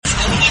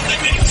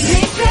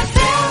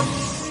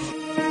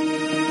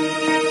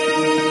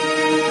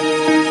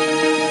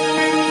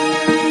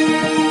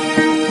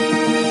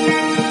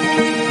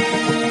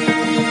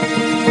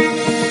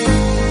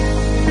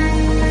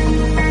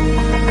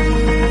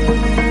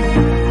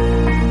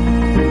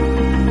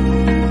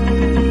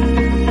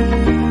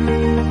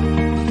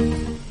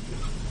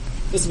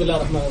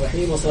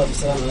الرحيم والصلاة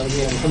والسلام على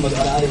نبينا محمد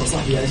وعلى آله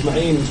وصحبه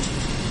أجمعين.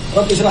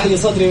 رب اشرح لي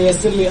صدري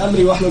ويسر لي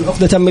أمري واحلل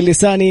عقدة من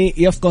لساني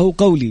يفقه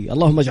قولي.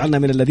 اللهم اجعلنا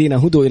من الذين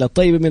هدوا إلى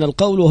الطيب من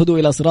القول وهدوا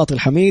إلى صراط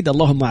الحميد.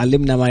 اللهم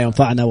علمنا ما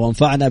ينفعنا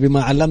وانفعنا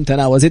بما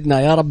علمتنا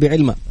وزدنا يا رب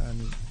علما.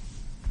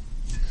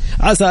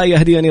 عسى أن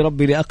يهديني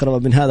ربي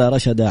لأقرب من هذا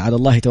رشدا. على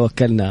الله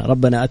توكلنا.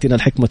 ربنا آتنا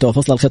الحكمة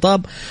وفصل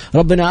الخطاب.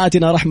 ربنا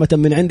آتنا رحمة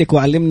من عندك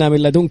وعلمنا من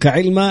لدنك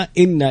علما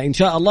إنا إن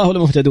شاء الله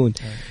لمهتدون.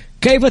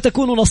 كيف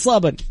تكون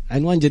نصابا؟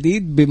 عنوان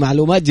جديد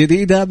بمعلومات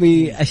جديدة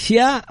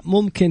بأشياء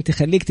ممكن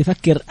تخليك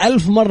تفكر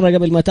 1000 مرة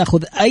قبل ما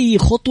تأخذ أي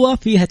خطوة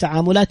فيها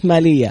تعاملات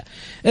مالية.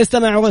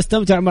 استمع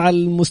واستمتع مع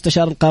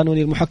المستشار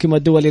القانوني المحكم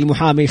الدولي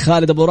المحامي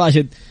خالد أبو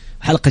راشد.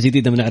 حلقة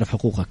جديدة من نعرف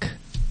حقوقك.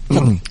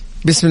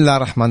 بسم الله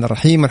الرحمن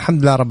الرحيم.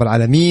 الحمد لله رب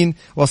العالمين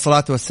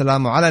والصلاة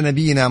والسلام على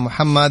نبينا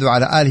محمد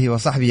وعلى آله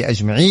وصحبه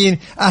أجمعين.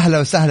 أهلا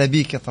وسهلا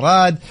بك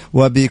إطراد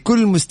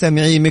وبكل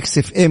مستمعي ميكس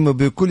اف ام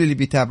وبكل اللي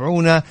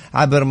بيتابعونا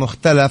عبر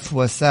مختلف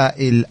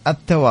وسائل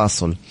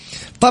التواصل.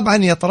 طبعا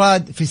يا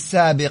إطراد في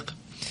السابق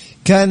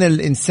كان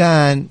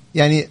الإنسان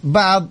يعني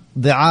بعض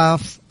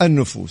ضعاف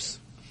النفوس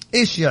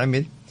إيش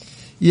يعمل؟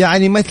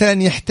 يعني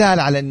مثلا يحتال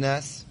على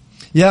الناس،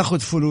 ياخذ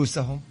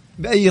فلوسهم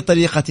بأي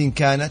طريقة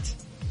كانت،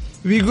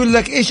 ويقول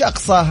لك إيش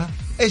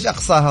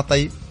أقصاها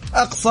طيب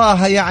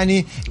أقصاها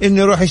يعني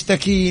إنه يروح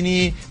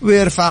يشتكيني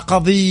ويرفع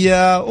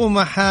قضية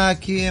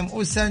ومحاكم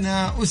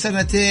وسنة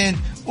وسنتين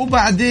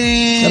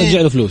وبعدين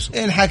رجع له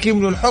فلوسه،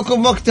 الحاكم له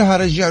الحكم وقتها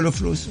رجع له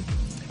فلوسه.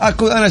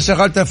 أكون أنا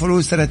شغلت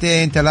فلوس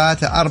 2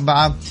 3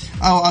 4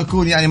 أو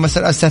أكون يعني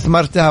مثلا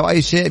استثمرتها أو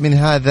أي شيء من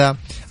هذا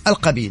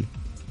القبيل.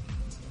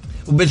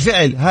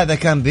 وبالفعل هذا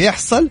كان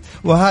بيحصل،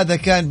 وهذا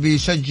كان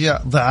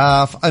بيشجع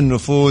ضعاف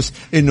النفوس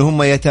إن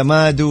هم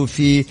يتمادوا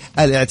في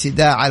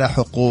الاعتداء على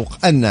حقوق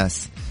الناس.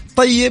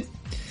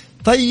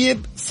 طيب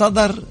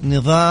صدر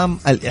نظام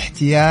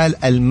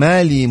الاحتيال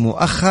المالي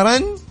مؤخرا،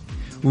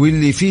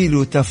 واللي فيه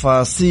له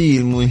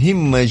تفاصيل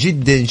مهمة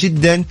جدا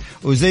جدا،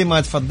 وزي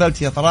ما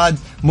تفضلت يا طراد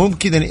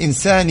ممكن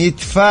الإنسان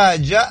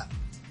يتفاجأ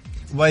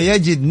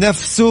ويجد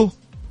نفسه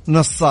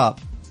نصاب،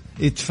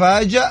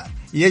 يتفاجأ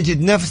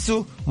يجد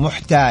نفسه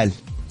محتال.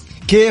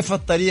 كيف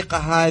الطريقة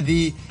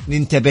هذه؟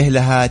 ننتبه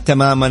لها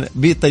تماما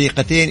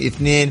بطريقتين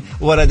 2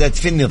 وردت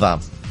في النظام.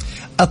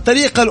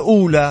 الطريقة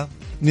الأولى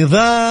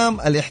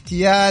نظام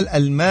الاحتيال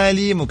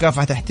المالي،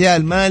 مكافحة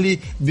احتيال مالي،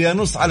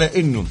 بينص على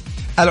إنه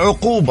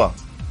العقوبة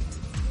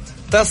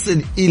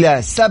تصل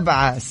إلى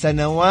 7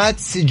 سنوات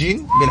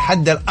سجن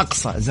بالحد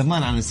الأقصى.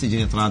 زمان عن السجن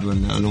يطراد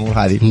ولا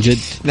الأمور هذه جد؟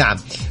 نعم،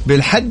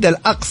 بالحد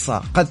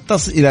الأقصى قد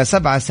تصل إلى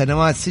 7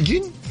 سنوات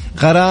سجن،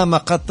 غرامة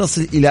قد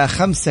تصل إلى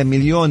 5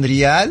 مليون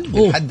ريال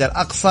بالحد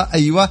الأقصى.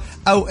 أيوة،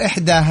 أو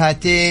إحدى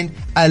هاتين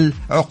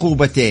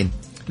العقوبتين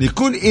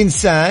لكل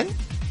إنسان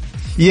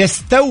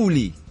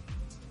يستولي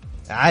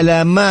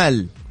على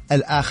مال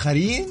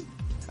الآخرين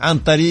عن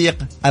طريق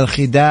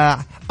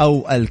الخداع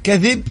أو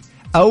الكذب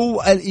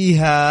أو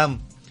الإيهام.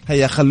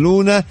 هيا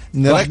خلونا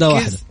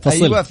نركز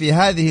أيوة في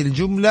هذه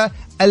الجملة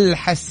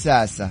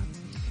الحساسة.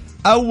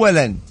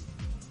 أولا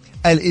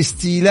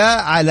الاستيلاء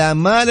على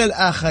مال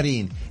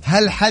الآخرين.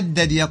 هل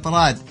حدد يا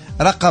طراد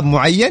رقم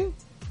معين؟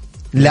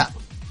 لا،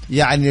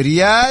 يعني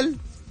ريال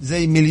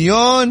زي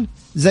مليون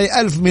زي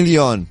 1000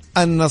 مليون،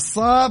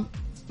 النصاب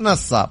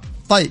نصاب.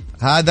 طيب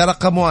هذا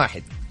رقم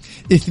 1.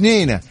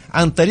 2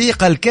 عن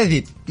طريق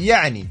الكذب،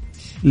 يعني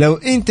لو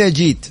انت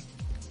جيت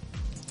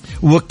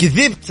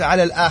وكذبت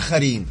على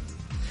الآخرين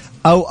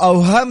أو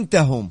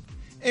أوهمتهم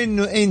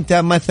إنه أنت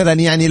مثلا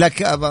يعني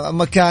لك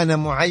مكانة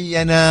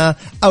معينة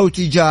أو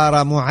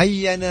تجارة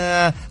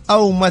معينة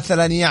أو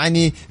مثلا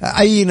يعني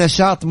أي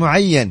نشاط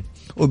معين،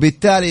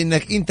 وبالتالي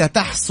إنك أنت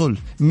تحصل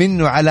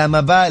منه على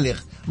مبالغ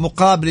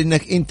مقابل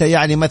إنك أنت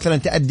يعني مثلا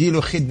تأدي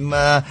له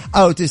خدمة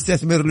أو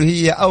تستثمر له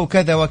هي أو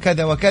كذا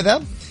وكذا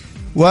وكذا،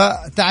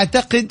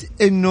 وتعتقد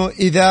إنه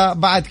إذا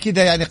بعد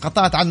كده يعني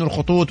قطعت عنه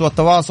الخطوط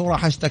والتواصل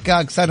راح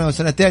اشتكاك 1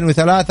 و2 و3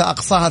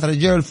 أقصاها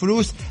ترجع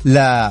الفلوس.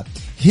 لا،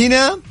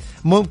 هنا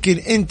ممكن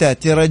أنت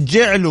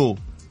ترجع له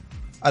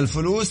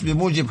الفلوس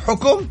بموجب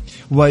حكم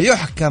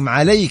ويحكم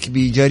عليك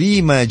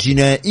بجريمة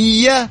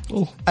جنائية،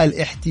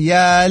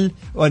 الاحتيال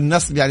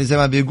والنصب يعني زي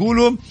ما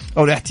بيقولوا،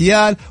 أو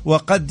الاحتيال،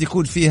 وقد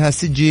يكون فيها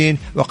سجن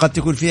وقد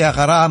تكون فيها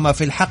غرامة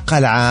في الحق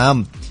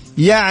العام.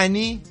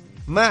 يعني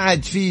ما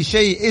عاد في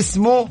شيء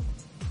اسمه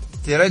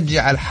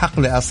ترجع الحق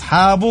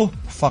لأصحابه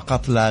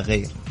فقط لا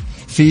غير،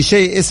 في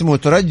شيء اسمه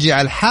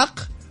ترجع الحق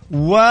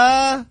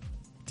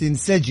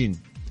وتنسجن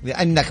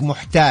لأنك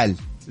محتال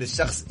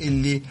للشخص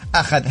اللي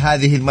أخذ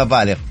هذه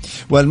المبالغ.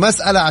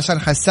 والمسألة عشان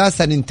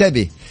حساسة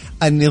ننتبه،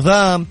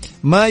 النظام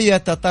ما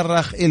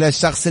يتطرق إلى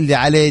الشخص اللي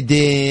عليه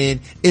دين،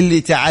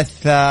 اللي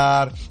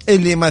تعثر،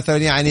 اللي مثلا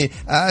يعني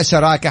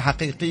شراكة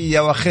حقيقية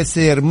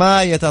وخسر،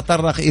 ما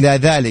يتطرق إلى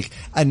ذلك.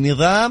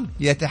 النظام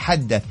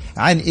يتحدث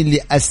عن اللي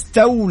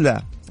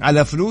استولى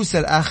على فلوس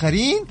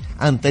الآخرين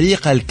عن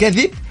طريق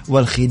الكذب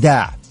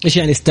والخداع. إيش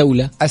يعني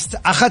استولى؟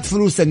 أخذت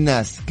فلوس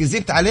الناس،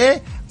 كذبت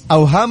عليه،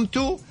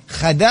 أوهمته،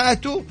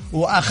 خدعته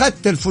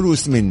وأخذت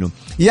الفلوس منه.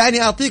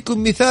 يعني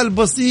أعطيكم مثال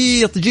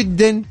بسيط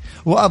جدا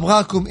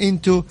وأبغاكم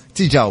أنتوا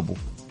تجاوبوا.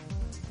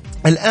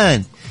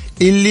 الآن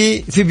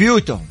اللي في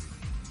بيوتهم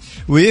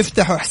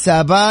ويفتحوا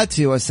حسابات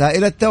في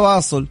وسائل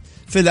التواصل،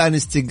 في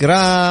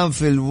الانستغرام،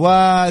 في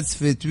الواتس،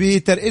 في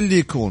تويتر، اللي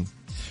يكون،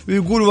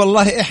 ويقول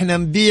والله احنا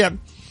نبيع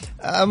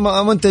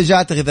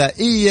منتجات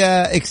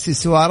غذائية،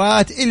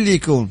 اكسسوارات، اللي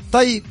يكون.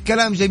 طيب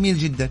كلام جميل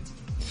جدا.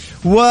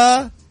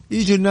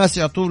 ويجوا الناس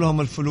يعطوا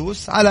لهم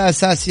الفلوس على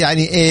أساس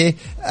يعني إيه،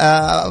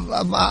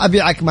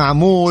 أبيعك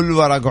معمول،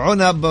 ورق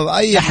عنب،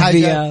 أي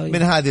حاجة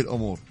من هذه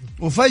الأمور.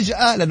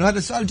 وفجأة، لأنه هذا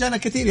السؤال جانا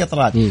كثير يا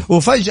طراد،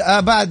 وفجأة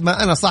بعد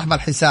ما أنا صاحب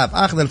الحساب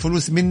أخذ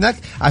الفلوس منك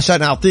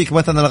عشان أعطيك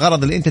مثلا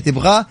الغرض اللي أنت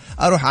تبغاه،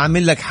 أروح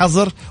أعمل لك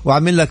حظر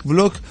وأعمل لك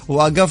بلوك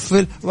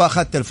وأقفل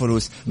وأخذت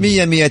الفلوس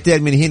 100 200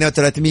 من هنا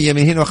و300 من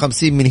هنا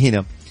و50 من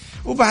هنا.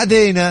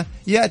 وبعدين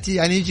يأتي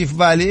يعني يجي في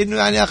بالي إنه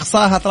يعني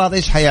أقصاها طراد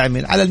إيش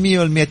حيعمل على 100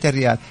 وال200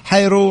 ريال؟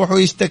 حيروح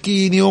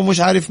ويشتكيني ومش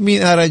عارف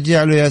مين،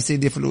 أرجع له يا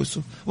سيدي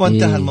فلوسه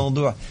وانتهى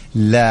الموضوع.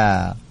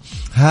 لا،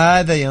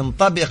 هذا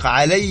ينطبق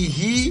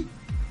عليه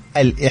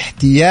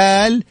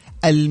الاحتيال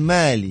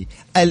المالي،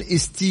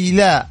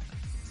 الاستيلاء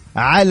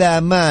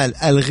على مال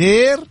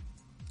الغير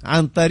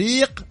عن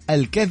طريق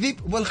الكذب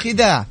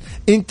والخداع.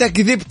 انت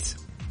كذبت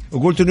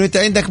وقلت انه انت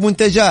عندك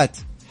منتجات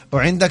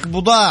وعندك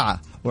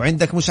بضاعة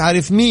وعندك مش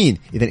عارف مين،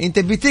 اذا انت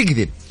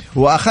بتكذب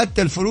واخذت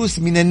الفلوس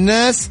من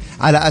الناس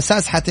على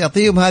اساس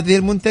حتعطيهم هذه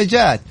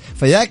المنتجات.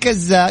 فيا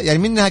كذاب، يعني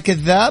منها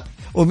كذاب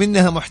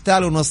ومنها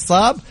محتال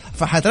ونصاب،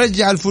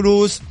 فحترجع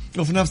الفلوس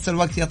وفي نفس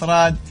الوقت يا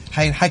طراد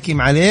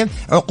حينحكم عليه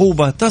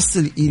عقوبة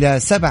تصل إلى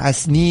 7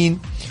 سنين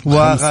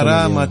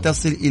وغرامة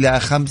تصل إلى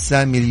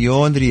 5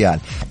 مليون ريال.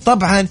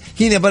 طبعا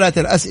هنا بدأت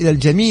الأسئلة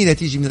الجميلة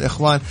تيجي من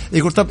الإخوان،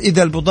 يقول طب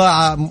إذا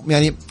البضاعة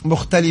يعني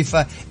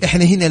مختلفة،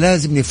 إحنا هنا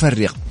لازم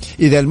نفرق.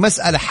 إذا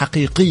المسألة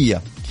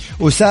حقيقية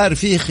وصار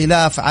في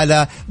خلاف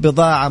على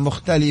بضاعة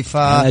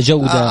مختلفة،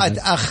 جودة،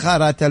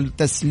 تأخرت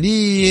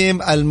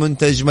التسليم،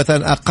 المنتج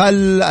مثلا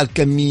أقل،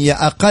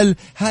 الكمية أقل،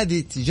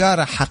 هذه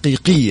تجارة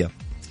حقيقية،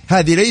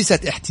 هذه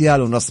ليست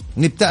احتيال ونصب.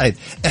 نبتعد،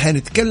 احنا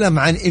نتكلم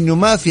عن انه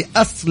ما في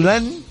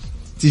اصلا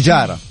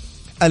تجارة،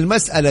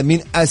 المسألة من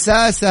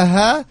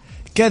اساسها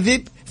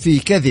كذب في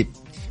كذب.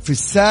 في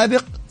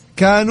السابق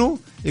كانوا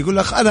يقول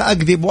لك انا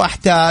اكذب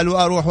واحتال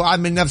واروح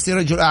واعمل نفسي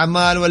رجل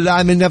اعمال ولا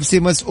اعمل نفسي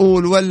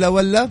مسؤول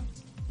ولا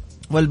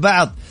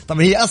والبعض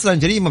طبعا هي اصلا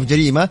جريمة في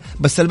جريمة،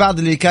 بس البعض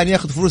اللي كان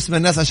ياخذ فلوس من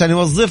الناس عشان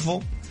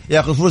يوظفه،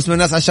 ياخذ فلوس من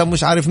الناس عشان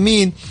مش عارف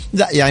مين،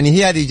 لا يعني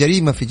هي هذه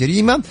جريمة في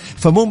جريمة.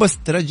 فمو بس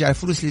ترجع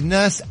الفلوس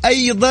للناس،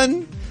 أيضا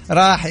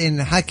راح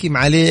ينحكم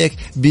عليك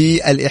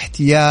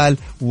بالاحتيال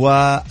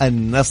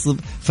والنصب.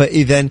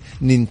 فإذا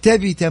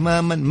ننتبه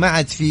تماما، ما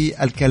عاد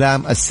في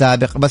الكلام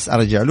السابق بس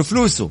أرجع له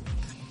فلوسه.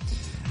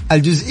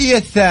 الجزئية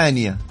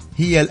الثانية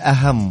هي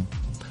الأهم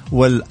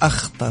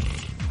والأخطر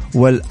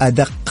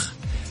والأدق.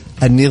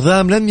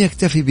 النظام لم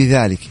يكتفي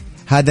بذلك،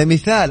 هذا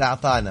مثال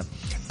أعطانا،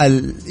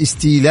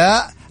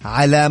 الاستيلاء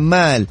على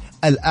مال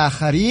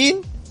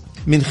الآخرين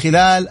من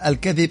خلال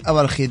الكذب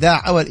أو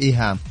الخداع أو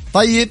الإيهام.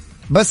 طيب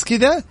بس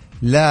كذا؟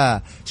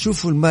 لا،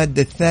 شوفوا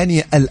المادة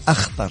الثانية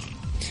الأخطر،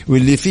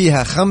 واللي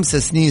فيها 5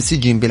 سنين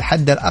سجن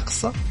بالحد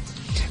الأقصى،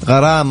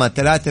 غرامة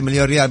 3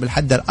 مليون ريال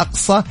بالحد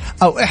الأقصى،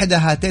 أو إحدى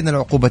هاتين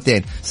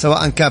العقوبتين،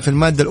 سواء كان في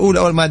المادة الأولى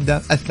أو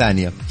المادة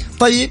الثانية.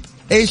 طيب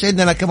إيش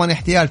عندنا كمان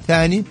احتيال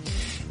ثاني؟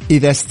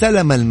 إذا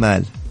استلم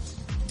المال،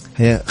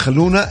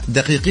 خلونا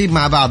دقيقين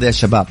مع بعض يا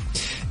شباب،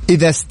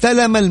 إذا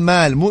استلم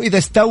المال، مو إذا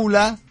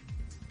استولى،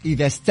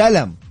 إذا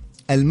استلم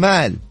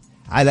المال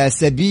على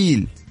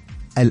سبيل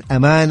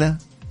الأمانة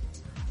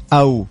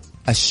أو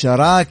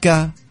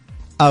الشراكة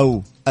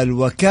أو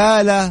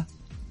الوكالة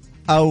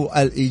أو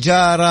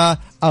الإجارة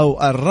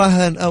أو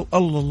الرهن أو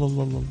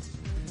الله،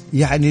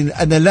 يعني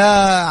أنا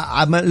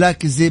لا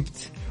كذبت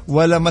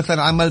ولا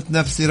مثلا عملت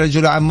نفسي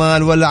رجل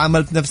أعمال ولا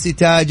عملت نفسي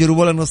تاجر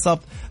ولا نصب،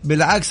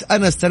 بالعكس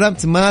أنا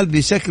استلمت مال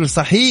بشكل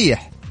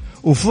صحيح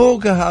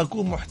وفوقها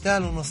أكون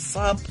محتال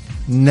ونصاب.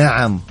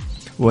 نعم،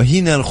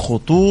 وهنا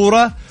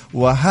الخطورة،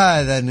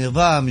 وهذا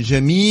نظام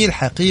جميل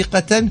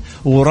حقيقة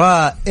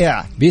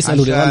ورائع.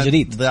 بيسألوا نظام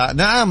جديد.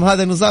 نعم،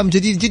 هذا نظام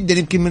جديد جدا،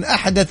 يمكن من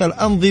أحدث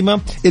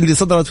الأنظمة اللي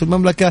صدرت في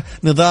المملكة،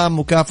 نظام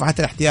مكافحة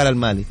الاحتيال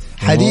المالي،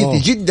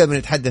 حديث جدا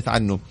بنتحدث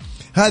عنه.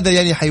 هذا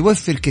يعني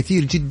حيوفر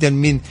كثير جدا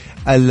من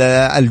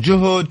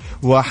الجهد،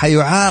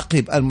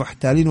 وحيعاقب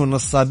المحتالين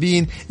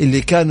والنصابين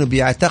اللي كانوا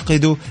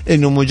بيعتقدوا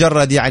انه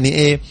مجرد يعني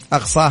ايه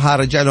اقصاها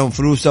رجع لهم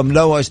فلوسهم،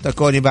 لو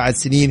اشتكوني بعد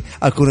سنين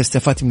اكون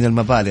استفدت من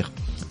المبالغ.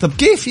 طب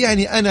كيف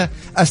يعني انا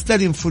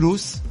استلم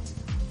فلوس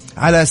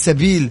على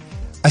سبيل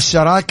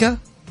الشراكة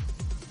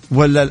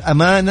ولا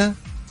الامانة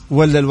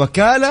ولا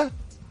الوكالة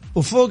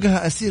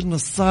وفوقها اسير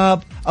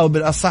نصاب او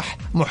بالاصح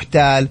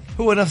محتال؟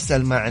 هو نفس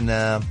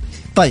المعنى.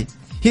 طيب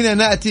هنا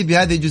نأتي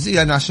بهذه الجزئية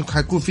لأنه عشان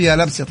حيكون فيها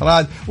لبس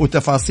طراد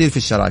وتفاصيل في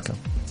الشراكة.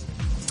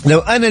 لو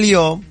أنا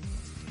اليوم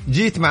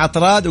جيت مع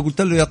طراد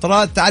وقلت له يا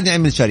طراد تعال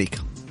نعمل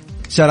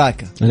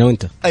شراكة، أنا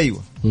وأنت،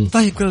 أيوة،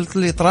 طيب قلت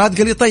لي إطراد،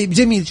 قال لي طيب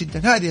جميل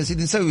جدا، هذه يا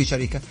سيدي نسوي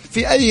شركة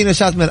في أي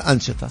نشاط من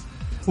الأنشطة،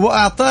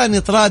 وأعطاني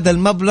إطراد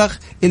المبلغ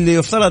اللي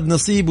يفترض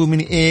نصيبه من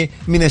إيه،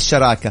 من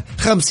الشراكة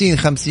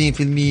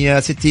 50%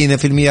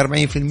 60%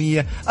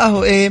 40%،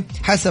 أهو إيه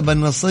حسب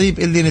النصيب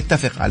اللي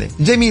نتفق عليه.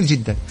 جميل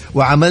جدا،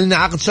 وعملنا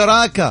عقد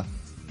شراكة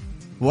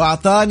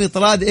وأعطاني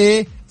إطراد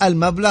إيه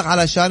المبلغ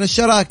علشان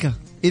الشراكة.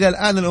 إلى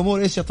الآن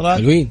الأمور إيش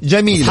إطراد؟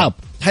 جميل أصحاب.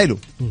 حلو.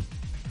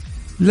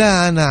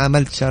 لا أنا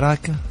عملت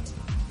شراكة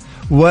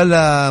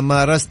ولا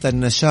مارست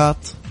النشاط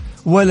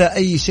ولا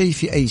أي شيء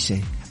في أي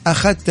شيء،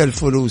 أخذت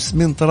الفلوس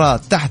من طراد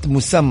تحت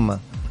مسمى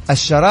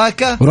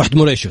الشراكة ورحت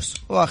موريشيوس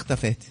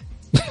واختفيت.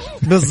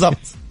 بالضبط.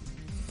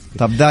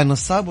 طب ده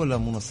نصاب ولا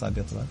مو نصاب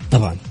يا طراد؟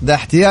 طبعا ده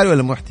احتيال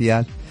ولا مو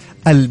احتيال؟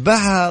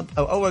 البعض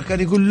أو أول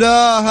كان يقول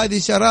لا هذه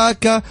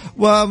شراكة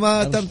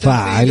وما تم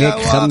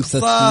تفعيلها 5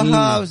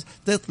 سنين،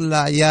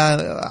 تطلع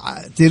يا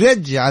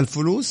ترجع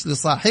الفلوس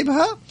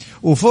لصاحبها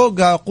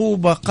وفوق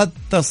عقوبة قد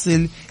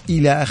تصل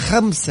إلى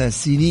 5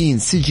 سنين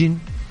سجن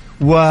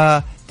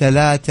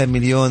و3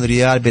 مليون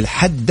ريال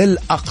بالحد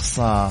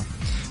الأقصى.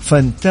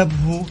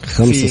 فانتبهوا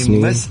في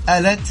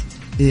مسألة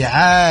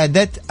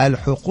إعادة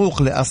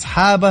الحقوق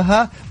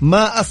لأصحابها،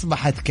 ما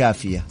أصبحت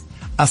كافية،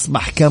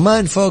 أصبح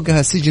كمان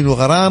فوقها سجن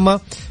وغرامة.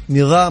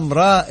 نظام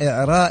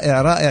رائع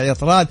رائع رائع يا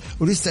طراد.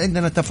 ولسه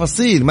عندنا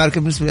تفاصيل ما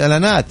ركب بالنسبة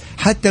للإعلانات.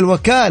 حتى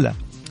الوكالة،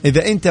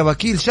 إذا أنت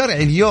وكيل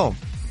شرعي اليوم،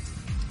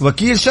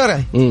 وكيل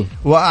شرعي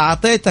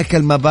وأعطيتك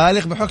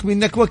المبالغ بحكم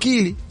أنك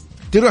وكيلي،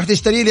 تروح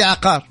تشتري لي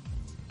عقار،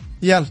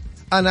 يلا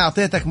أنا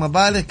أعطيتك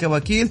مبالغ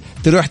كوكيل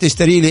تروح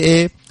تشتري لي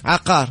إيه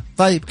عقار.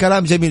 طيب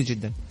كلام جميل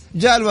جدا.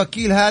 جاء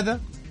الوكيل هذا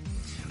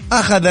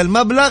أخذ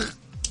المبلغ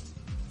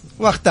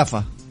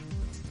واختفى.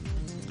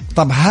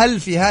 طب هل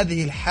في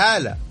هذه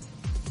الحالة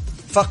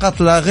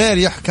فقط لا غير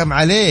يحكم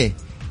عليه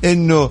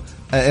إنه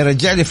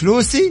يرجع لي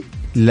فلوسي؟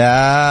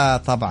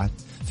 لا طبعا،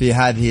 في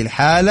هذه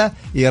الحالة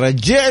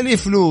يرجع لي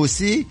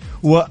فلوسي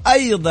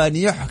وأيضا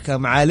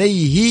يحكم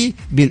عليه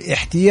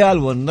بالاحتيال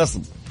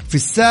والنصب. في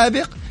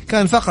السابق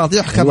كان فقط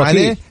يحكم الوكيل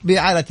عليه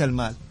بإعادة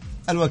المال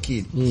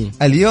الوكيل.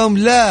 اليوم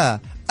لا،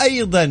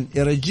 أيضا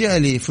يرجع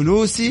لي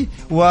فلوسي،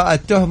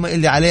 والتهمة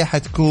اللي عليه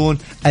حتكون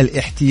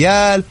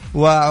الاحتيال،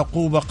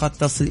 وعقوبة قد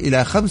تصل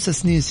إلى 5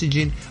 سنين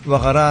سجن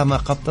وغرامة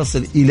قد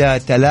تصل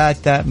إلى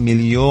 3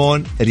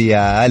 مليون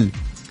ريال.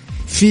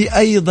 في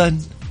أيضا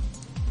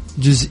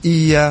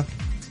جزئية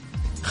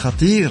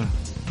خطيرة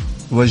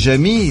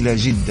وجميلة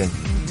جدا.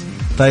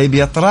 طيب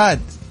يا طراد،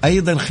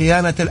 أيضا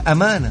خيانة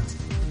الأمانة.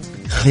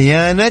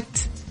 خيانة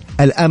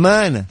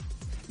الأمانة،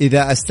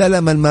 إذا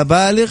استلم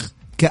المبالغ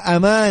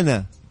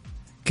كأمانة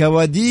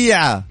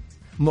كوديعة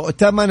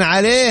مؤتمن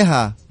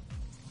عليها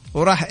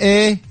وراح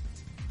إيه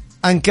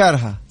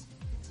أنكرها،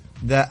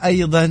 ده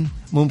أيضا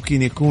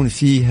ممكن يكون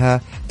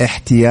فيها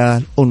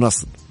احتيال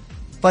ونصب.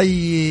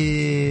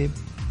 طيب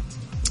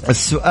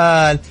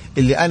السؤال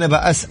اللي أنا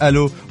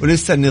بأسأله،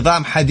 ولسه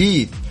النظام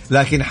حديث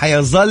لكن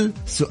حيظل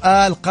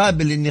سؤال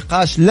قابل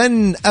للنقاش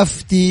لن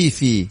أفتي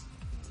فيه،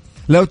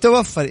 لو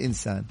توفى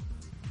الإنسان،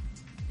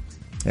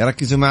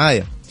 يركزوا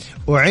معايا،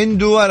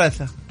 وعنده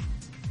ورثة،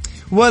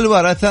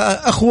 والورثة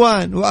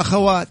أخوان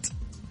وأخوات،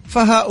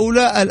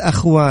 فهؤلاء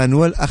الأخوان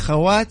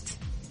والأخوات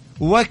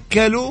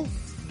وكلوا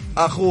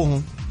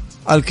أخوهم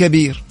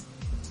الكبير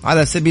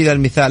على سبيل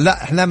المثال.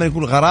 لا احنا ما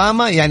نقول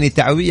غرامة يعني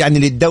تعويض، يعني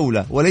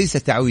للدولة وليس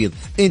تعويض،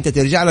 انت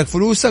ترجع لك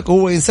فلوسك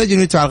وهو ينسجن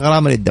ويدفع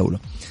الغرامة للدولة.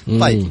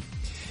 طيب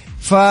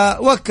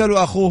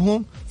فوكلوا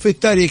أخوهم في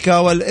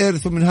التركة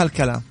والإرث من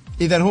هالكلام.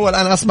 إذن هو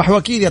الآن أصبح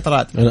وكيل يا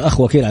طراد، الأخ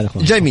وكيل على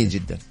أخوه. جميل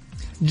جدا.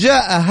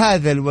 جاء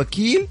هذا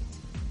الوكيل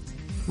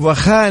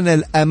وخان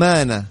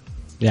الأمانة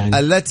يعني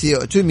التي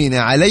اؤتمن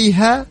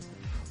عليها،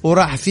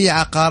 وراح في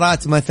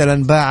عقارات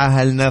مثلا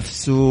باعها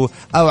لنفسه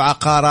أو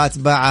عقارات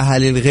باعها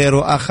للغير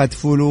وأخذ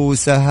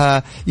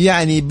فلوسها،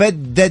 يعني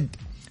بدد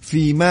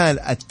في مال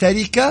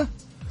التركة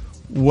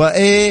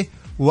وإيه،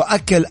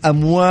 وأكل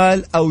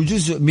أموال أو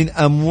جزء من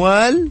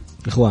أموال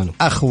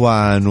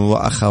أخوانه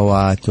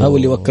وأخواته أو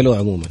اللي وكلوه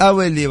عموما،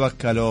 أو اللي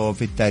وكلوه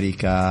في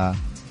التركة.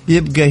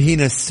 يبقى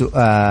هنا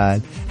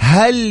السؤال،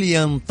 هل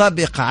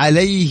ينطبق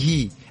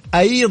عليه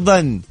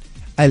أيضا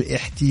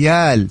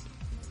الاحتيال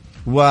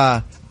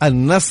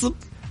والنصب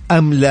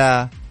أم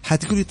لا؟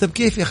 حتقولي طب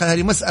كيف يا أخي،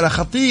 هذه مسألة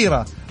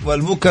خطيرة،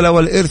 والوكلاء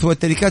والإرث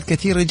والتركات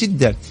كثيرة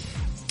جدا.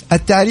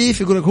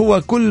 التعريف يقول لك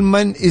هو كل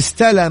من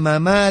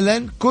استلم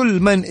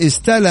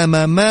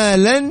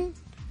مالا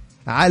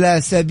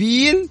على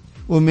سبيل،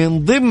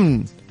 ومن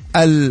ضمن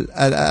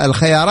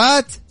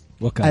الخيارات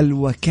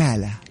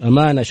الوكالة،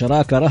 أمانة،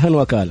 شراكة، رهن،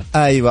 وكالة.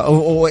 أيوة،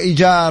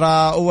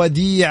 وإجارة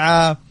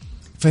ووديعة.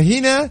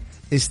 فهنا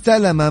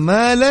استلم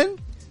مالا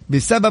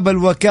بسبب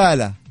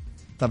الوكالة.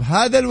 طب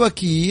هذا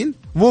الوكيل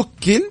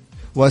وكل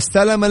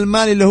واستلم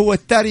المال اللي هو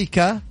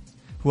التركة،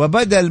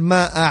 وبدل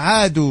ما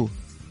أعادوا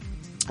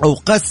أو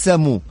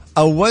قسموا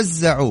أو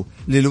وزعوا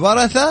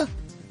للورثة،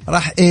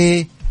 راح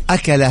إيه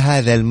أكل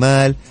هذا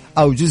المال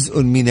أو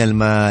جزء من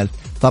المال.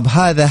 طب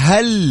هذا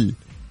هل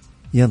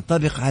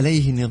ينطبق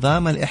عليه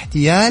نظام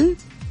الاحتيال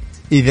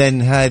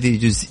إذن هذه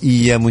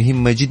جزئية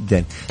مهمة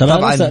جدا.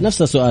 طبعا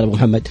نفس السؤال أبو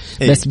محمد،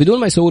 بس بدون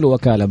ما يسوي له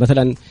وكالة.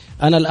 مثلا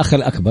أنا الأخ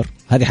الأكبر،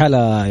 هذه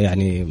حالة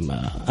يعني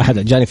أحد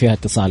جاني فيها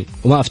اتصال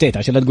وما أفتيت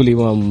عشان لا تقول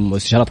لي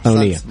استشارات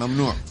قانونية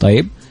ممنوع.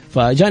 طيب،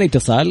 فجاني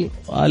اتصال،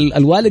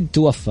 الوالد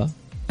توفى،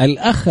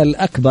 الأخ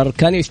الأكبر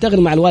كان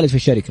يشتغل مع الوالد في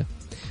الشركة،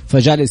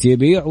 فجالس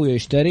يبيع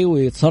ويشتري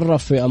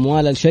ويتصرف في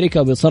أموال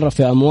الشركة ويتصرف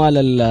في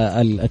أموال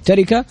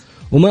التركة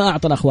وما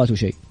أعطى أخواته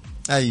شيء.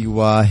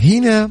 أيوة،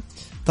 هنا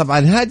طبعا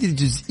هذه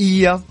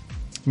الجزئية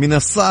من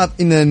الصعب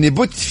إن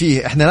نبت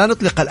فيه، إحنا لا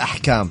نطلق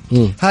الأحكام.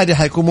 هذا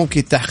حيكون ممكن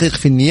التحقيق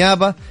في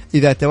النيابة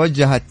إذا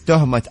توجهت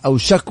تهمة أو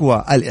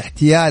شكوى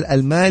الاحتيال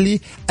المالي،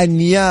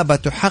 النيابة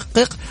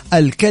تحقق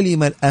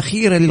الكلمة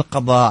الأخيرة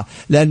للقضاء،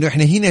 لأنه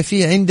إحنا هنا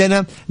في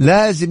عندنا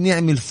لازم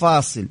نعمل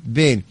فاصل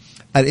بين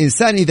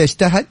الإنسان إذا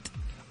اجتهد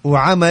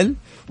وعمل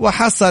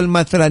وحصل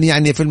مثلا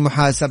يعني في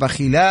المحاسبة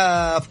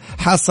خلاف،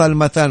 حصل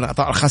مثلا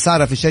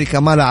خسارة في الشركة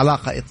ما لا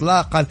علاقة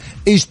إطلاقا،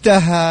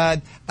 اجتهد،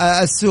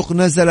 السوق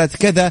نزلت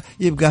كذا،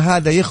 يبقى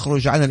هذا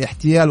يخرج عن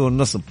الاحتيال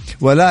والنصب.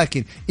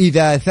 ولكن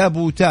إذا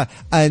ثبت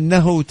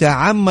أنه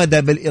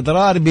تعمد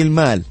بالإضرار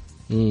بالمال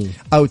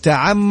أو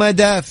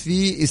تعمد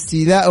في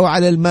استيلاء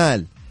على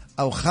المال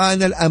أو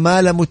خان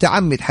الأمانة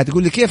متعمد،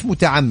 حتقول لي كيف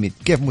متعمد؟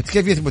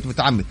 كيف يثبت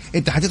متعمد؟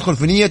 أنت حتدخل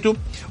في نيته،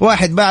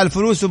 واحد باع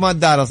الفلوس وما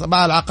ادارس،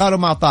 باع العقار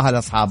وما أعطاها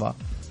لأصحابها،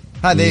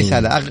 هذا إيش؟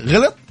 هذا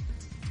غلط،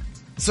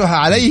 سهى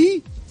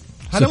عليه،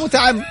 هذا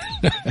متعمد.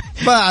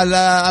 باع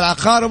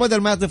العقار وبدل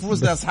ما يعطي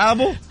فلوس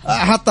لأصحابه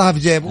حطها في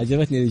جيبه.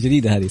 عجبتني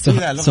الجديدة هذه،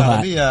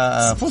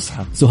 سهى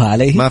فصحى، سهى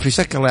عليه، ما في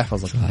شك، الله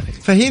يحفظك.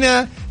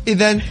 فهنا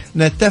إذن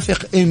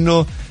نتفق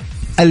إنه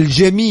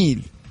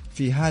الجميل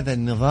في هذا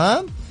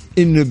النظام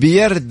إنه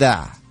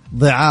بيردع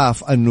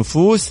ضعاف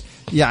النفوس.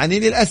 يعني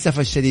للأسف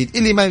الشديد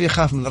اللي ما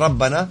بيخاف من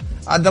ربنا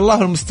عد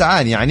الله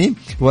المستعان يعني.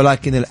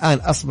 ولكن الآن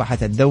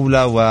أصبحت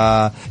الدولة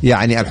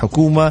ويعني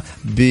الحكومة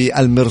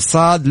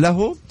بالمرصاد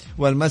له،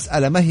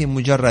 والمسألة ما هي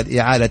مجرد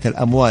إعادة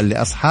الأموال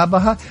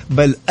لأصحابها،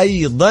 بل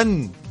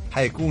أيضا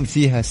حيكون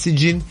فيها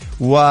سجن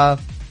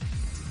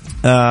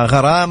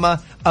وغرامة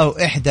أو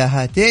إحدى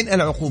هاتين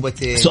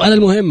العقوبتين. سؤال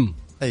المهم،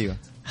 أيوة،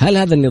 هل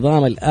هذا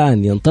النظام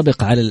الآن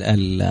ينطبق على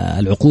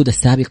العقود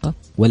السابقة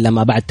ولا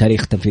ما بعد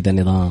تاريخ تنفيذ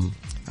النظام؟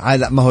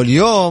 على ما هو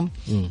اليوم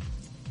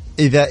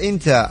إذا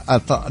أنت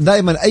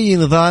دائما أي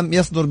نظام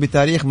يصدر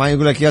بتاريخ ما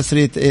يقول لك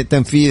يسري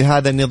تنفيذ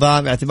هذا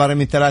النظام اعتبارا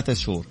من 3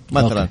 شهور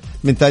مثلا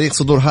من تاريخ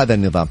صدور هذا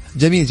النظام.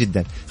 جميل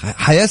جدا،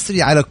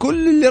 حيسري على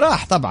كل اللي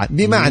راح طبعا.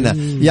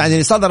 بمعنى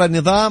يعني صدر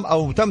النظام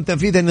أو تم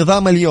تنفيذ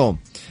النظام اليوم،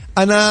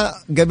 أنا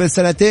قبل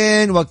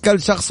 2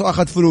 وكلت شخص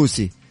وأخذ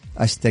فلوسي،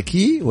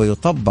 أشتكي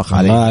ويطبق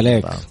عليه. الله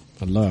عليك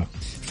الله.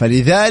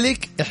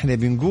 فلذلك إحنا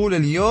بنقول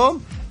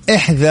اليوم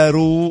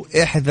احذروا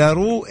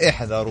احذروا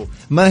احذروا.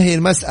 ما هي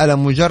المسألة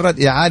مجرد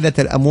إعادة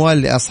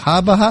الأموال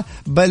لأصحابها،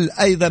 بل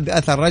أيضا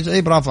بأثر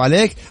رجعي، برافو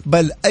عليك،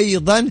 بل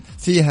أيضا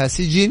فيها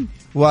سجن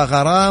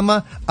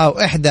وغرامة أو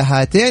إحدى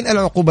هاتين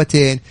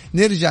العقوبتين.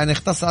 نرجع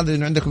نختصر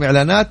لأنه عندكم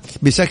إعلانات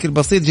بشكل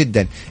بسيط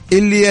جدا.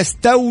 اللي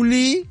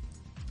يستولي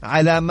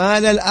على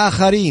مال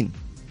الآخرين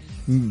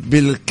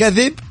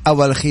بالكذب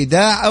أو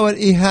الخداع أو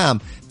الإيهام،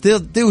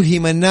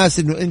 توهم الناس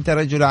انه انت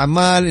رجل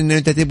اعمال، انه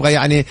انت تبغى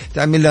يعني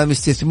تعمل لهم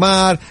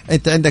استثمار،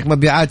 انت عندك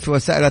مبيعات في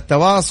وسائل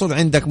التواصل،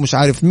 عندك مش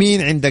عارف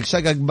مين، عندك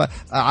شقق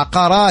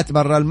عقارات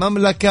برا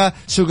المملكة،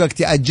 شقق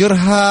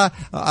تأجرها،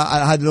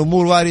 هذه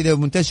الامور واردة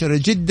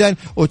ومنتشرة جدا،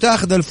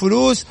 وتاخذ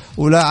الفلوس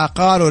ولا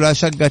عقار ولا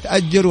شقة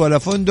تأجر ولا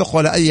فندق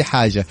ولا اي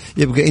حاجة.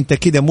 يبقى انت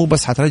كده مو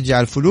بس حترجع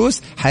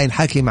الفلوس،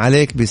 حينحكم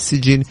عليك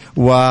بالسجن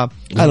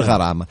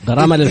والغرامة،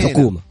 غرامة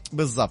للحكومة.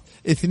 بالضبط.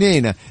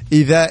 2،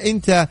 إذا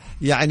أنت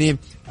يعني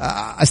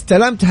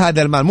استلمت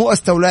هذا المال، مو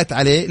استوليت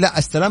عليه، لا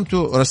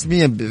استلمته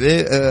رسميا،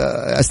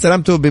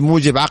 استلمته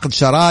بموجب عقد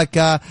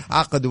شراكة،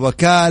 عقد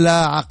وكالة،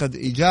 عقد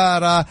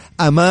إجارة،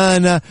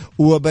 أمانة،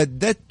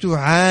 وبددته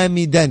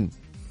عامدا،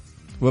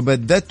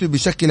 وبددته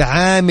بشكل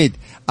عامد،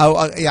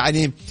 أو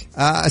يعني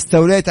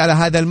استوليت على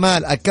هذا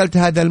المال، أكلت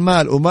هذا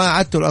المال وما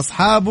عدته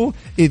لأصحابه،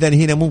 إذن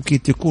هنا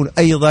ممكن تكون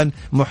أيضا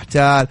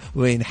محتال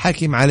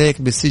وينحكم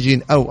عليك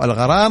بالسجن أو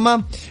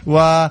الغرامة،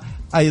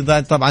 وأيضا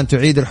طبعا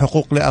تعيد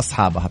الحقوق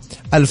لأصحابها.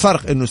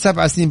 الفرق أنه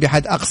 7 سنين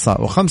بحد أقصى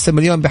و5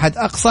 مليون بحد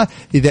أقصى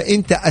إذا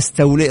أنت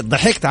استوليت،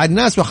 ضحكت على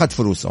الناس وأخذت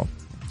فلوسهم.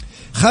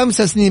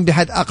 5 سنين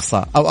بحد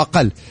أقصى أو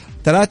أقل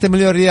 3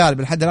 مليون ريال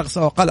بالحد الأقصى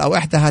أو أقل، أو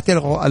إحدى هاتين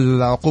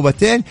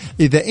العقوبتين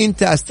إذا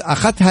أنت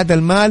أخذت هذا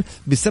المال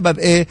بسبب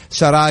إيه؟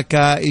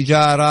 شراكة،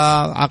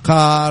 إجارة،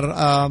 عقار،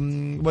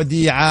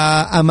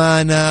 وديعة،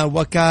 أمانة،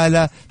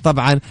 وكالة،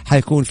 طبعا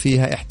حيكون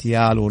فيها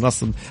احتيال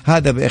ونصب.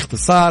 هذا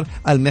باختصار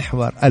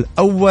المحور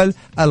الأول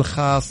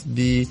الخاص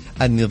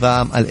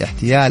بالنظام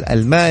الاحتيال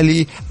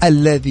المالي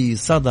الذي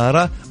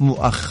صدر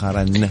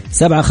مؤخرا.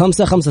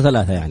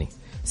 7-5-5-3 يعني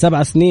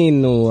 7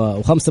 سنين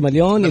و5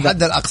 مليون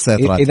الحد الأقصى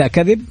إذا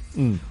كذب،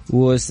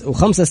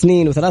 و5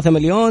 سنين و3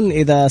 مليون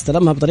إذا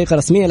استلمها بطريقة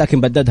رسمية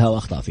لكن بددها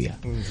وأخطأ فيها.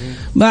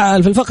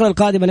 في الفقرة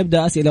القادمة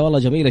نبدأ أسئلة والله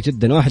جميلة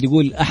جدا. واحد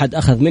يقول أحد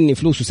أخذ مني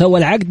فلوس وسوى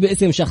العقد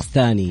باسم شخص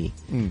ثاني،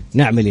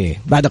 نعمل إيه؟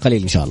 بعد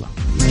قليل إن شاء الله.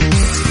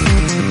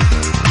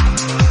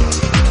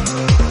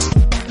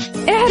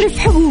 اعرف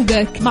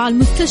حقوقك مع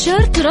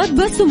المستشار تراد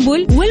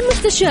باسنبل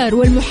والمستشار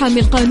والمحامي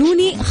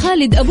القانوني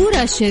خالد أبو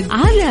راشد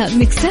على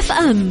ميكس اف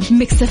ام.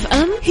 ميكس اف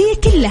ام هي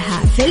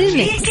كلها في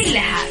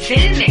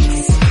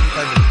الميكس.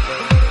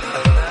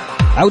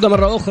 عودة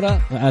مرة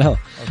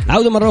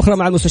أخرى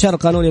مع المستشار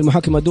القانوني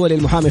المحكم الدولي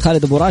المحامي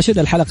خالد أبو راشد.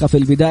 الحلقة في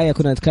البداية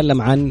كنا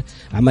نتكلم عن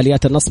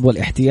عمليات النصب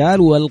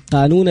والاحتيال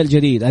والقانون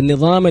الجديد،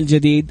 النظام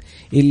الجديد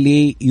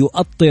اللي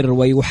يؤطر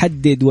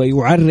ويحدد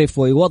ويعرف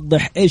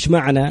ويوضح إيش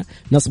معنى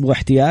نصب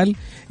واحتيال.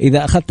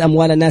 إذا أخذت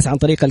أموال الناس عن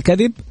طريق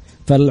الكذب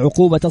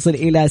فالعقوبة تصل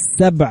إلى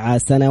 7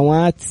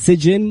 سنوات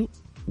سجن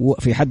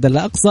في حد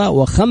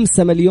الأقصى و5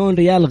 مليون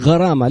ريال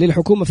غرامة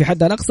للحكومة في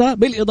حد الأقصى،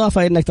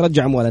 بالإضافة إنك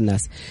ترجع أموال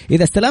الناس.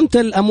 إذا استلمت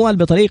الأموال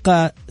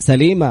بطريقة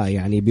سليمة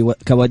يعني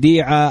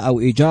كوديعة أو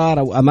إيجار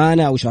أو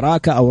أمانة أو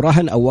شراكة أو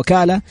رهن أو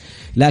وكالة،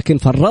 لكن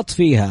فرطت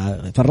في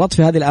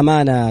هذه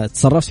الأمانة،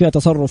 تصرفت فيها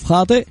تصرف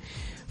خاطئ،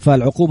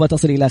 فالعقوبة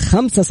تصل إلى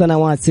 5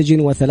 سنوات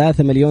سجن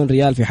و3 مليون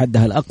ريال في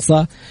حدها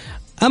الأقصى.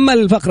 أما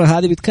الفقرة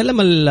هذه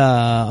بيتكلم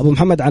أبو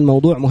محمد عن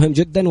موضوع مهم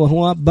جدا،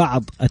 وهو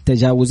بعض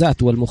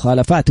التجاوزات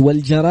والمخالفات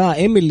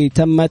والجرائم اللي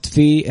تمت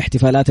في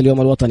احتفالات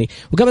اليوم الوطني.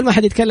 وقبل ما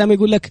حد يتكلم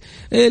يقول لك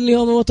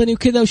اليوم الوطني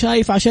وكذا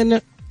وشايف، عشان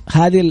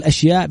هذه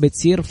الأشياء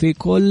بتصير في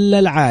كل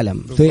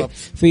العالم.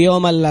 في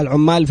يوم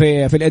العمال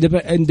في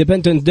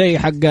الاندبندنت داي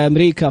حق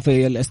أمريكا،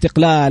 في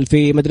الاستقلال،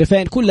 في مدري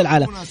فين، كل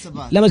العالم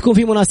لما تكون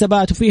في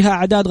مناسبات وفيها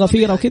أعداد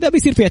غفيرة وكذا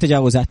بيصير فيها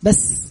تجاوزات. بس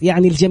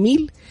يعني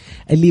الجميل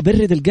اللي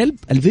يبرد القلب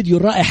الفيديو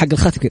الرائع حق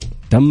الختم،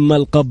 تم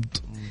القبض.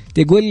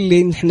 تقول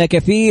لي احنا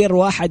كثير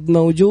واحد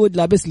موجود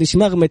لابس لي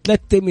شماغ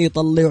متلتم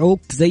يطلعوك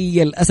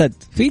زي الأسد.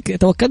 فيك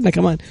توكلنا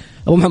كمان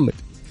أبو محمد.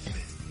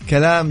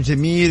 كلام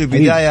جميل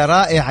وبداية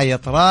رائعة يا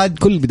طراد.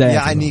 كل بداية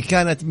يعني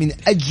كانت من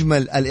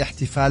أجمل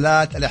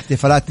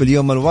الاحتفالات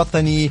باليوم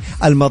الوطني،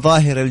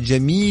 المظاهر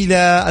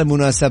الجميلة،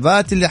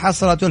 المناسبات اللي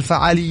حصلت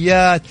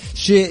والفعاليات،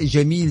 شيء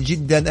جميل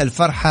جدا،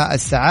 الفرحة،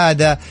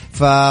 السعادة.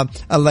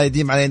 فالله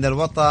يديم علينا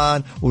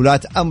الوطن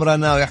ولاة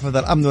أمرنا ويحفظ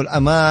الأمن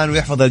والأمان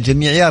ويحفظ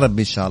الجميع يا رب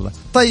إن شاء الله.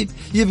 طيب،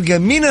 يبقى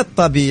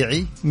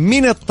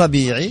من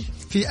الطبيعي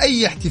في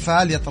أي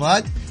احتفال يا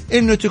طراد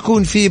إنه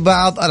تكون في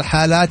بعض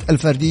الحالات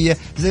الفردية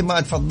زي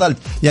ما تفضلت.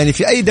 يعني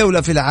في أي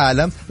دولة في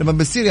العالم لما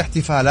بتصير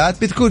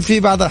احتفالات بتكون في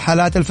بعض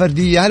الحالات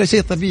الفردية، هذا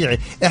شيء طبيعي.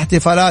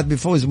 احتفالات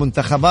بفوز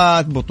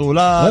منتخبات،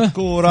 بطولات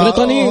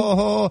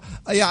كورة،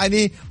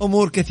 يعني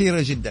أمور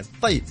كثيرة جدا.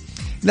 طيب،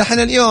 نحن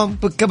اليوم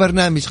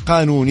كبرنامج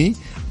قانوني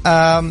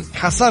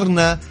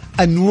حصرنا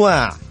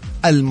أنواع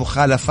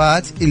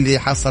المخالفات اللي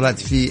حصلت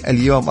في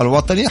اليوم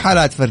الوطني،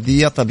 حالات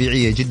فردية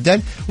طبيعية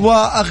جدا،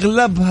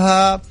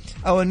 وأغلبها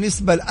أو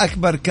النسبة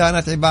الأكبر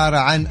كانت عبارة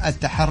عن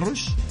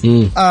التحرش.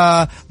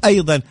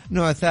 أيضا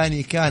نوع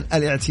ثاني كان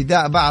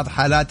الاعتداء، بعض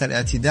حالات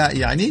الاعتداء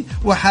يعني،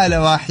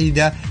 وحالة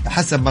واحدة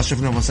حسب ما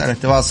شفنا وسائل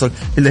التواصل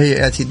اللي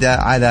هي اعتداء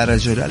على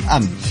رجل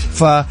الأمن.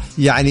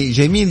 فيعني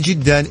جميل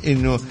جدا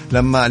إنه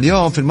لما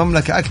اليوم في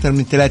المملكة أكثر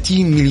من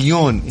 30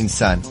 مليون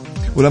إنسان،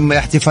 ولما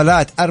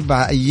احتفالات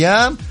 4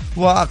 أيام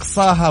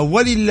وأقصاها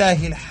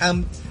ولله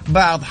الحمد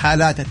بعض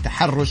حالات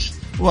التحرش،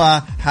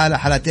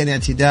 وحالتين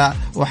اعتداء،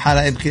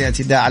 وحالة يمكن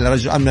اعتداء على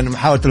رجل أمن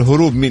محاولة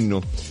الهروب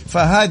منه.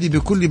 فهذه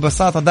بكل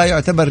بساطة ده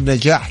يعتبر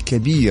نجاح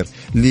كبير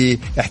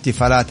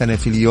لاحتفالاتنا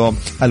في اليوم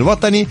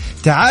الوطني.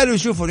 تعالوا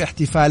شوفوا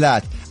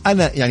الاحتفالات.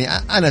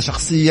 أنا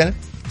شخصيا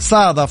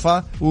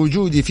صادف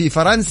وجودي في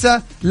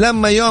فرنسا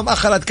لما يوم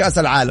أخذت كأس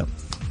العالم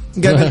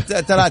قبل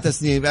 3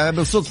 سنين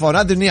بالصدفة،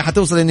 ونادر إن هي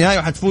حتوصل للنهاية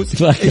وحتفوز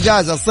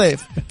إجازة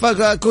الصيف،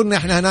 فكنا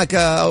إحنا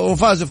هناك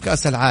وفازوا في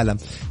كأس العالم.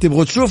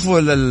 تبغوا تشوفوا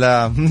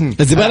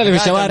الزبالة اللي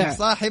في الشوارع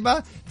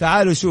صاحبة؟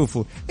 تعالوا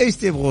شوفوا إيش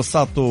تبغوا،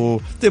 سطو،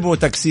 تبغوا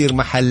تكسير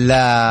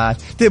محلات،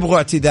 تبغوا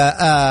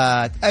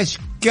اعتداءات،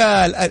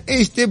 أشكال،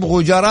 إيش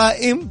تبغوا،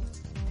 جرائم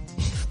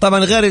طبعا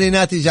غير اللي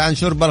ناتجة عن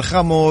شرب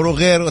الخمر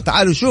وغيره.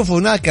 تعالوا شوفوا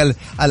هناك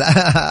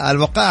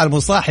الوقائع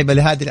المصاحبة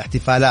لهذه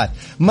الاحتفالات.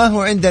 ما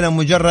هو عندنا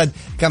مجرد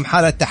كم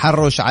حالة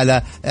تحرش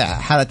على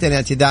حالتين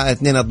اعتداء،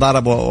 2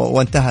 اتضاربوا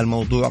وانتهى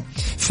الموضوع.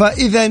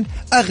 فإذا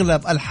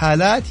أغلب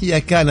الحالات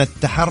هي كانت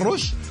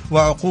تحرش،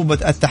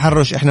 وعقوبة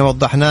التحرش احنا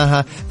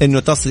وضحناها انه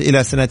تصل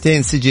الى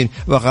 2 سجن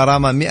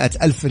وغرامة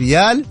 100,000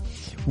 ريال،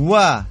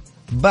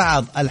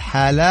 وبعض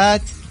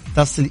الحالات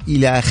تصل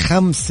الى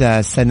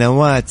 5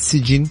 سنوات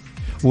سجن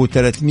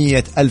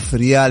و300,000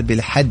 ريال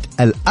بالحد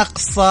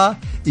الأقصى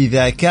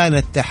إذا كان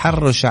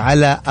التحرش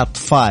على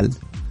أطفال.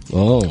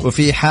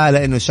 وفي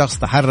حالة إنه شخص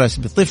تحرش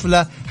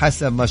بطفلة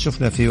حسب ما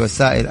شفنا في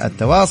وسائل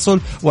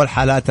التواصل،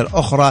 والحالات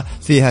الأخرى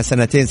فيها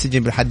 2 سجن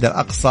بالحد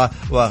الأقصى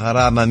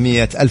وغرامة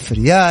 100,000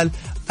 ريال.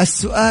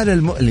 السؤال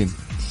المؤلم،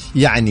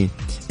 يعني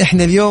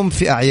إحنا اليوم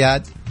في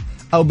أعياد،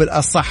 أو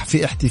بالأصح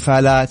في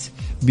احتفالات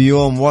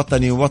بيوم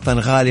وطني ووطن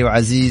غالي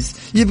وعزيز،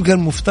 يبقى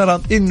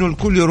المفترض إنه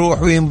الكل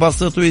يروح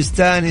وينبسط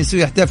ويستانس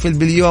ويحتفل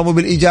باليوم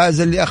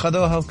وبالإجازة اللي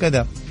أخذوها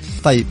وكذا.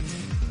 طيب،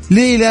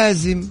 ليه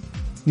لازم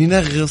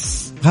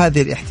ننغص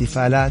هذه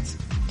الاحتفالات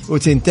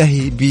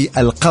وتنتهي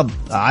بالقبض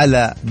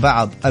على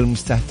بعض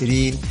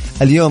المستهترين.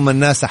 اليوم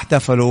الناس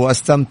احتفلوا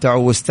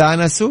واستمتعوا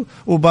واستانسوا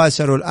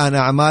وباشروا الآن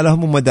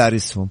أعمالهم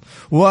ومدارسهم،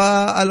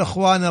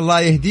 والأخوان الله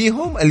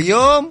يهديهم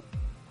اليوم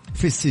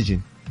في السجن.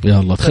 يا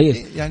الله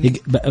تخيل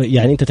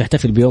يعني أنت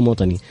تحتفل بيوم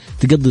وطني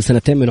تقضي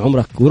 2 من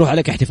عمرك ويروح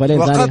عليك احتفالين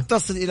وقد ثانية.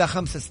 تصل إلى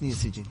 5 سنين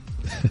سجن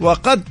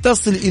وقد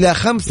تصل إلى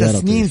 5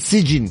 سنين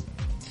سجن.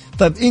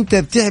 طيب أنت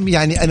بتعمل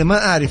يعني أنا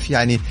ما أعرف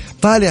يعني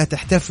طالع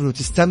تحتفل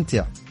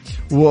وتستمتع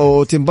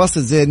وتنبسط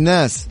زي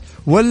الناس،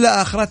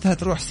 ولا آخرتها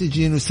تروح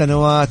سجن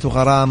وسنوات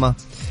وغرامة؟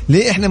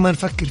 ليه إحنا ما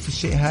نفكر في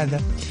الشيء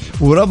هذا؟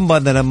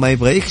 وربنا لما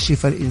يبغى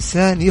يكشف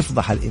الإنسان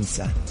يفضح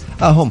الإنسان.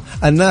 أهم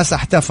الناس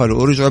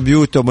احتفلوا ورجعوا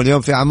بيوتهم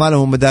اليوم في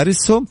أعمالهم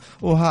ومدارسهم،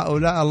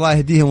 وهؤلاء الله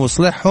يهديهم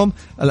ويصلحهم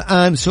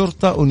الآن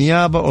شرطة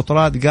ونيابة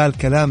وطراد. قال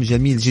كلام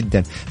جميل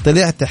جدا،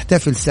 طلعت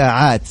تحتفل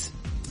ساعات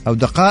أو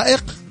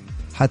دقائق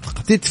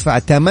هتدفع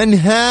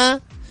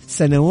ثمنها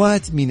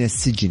سنوات من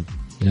السجن.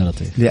 يا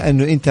لطيف.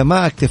 لأنه أنت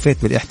ما اكتفيت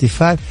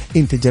بالاحتفال،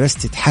 أنت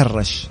جلست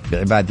تتحرش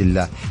بعباد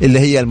الله اللي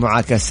هي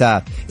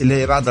المعاكسات، اللي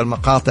هي بعض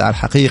المقاطع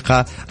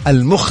الحقيقة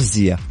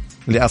المخزية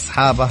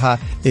لأصحابها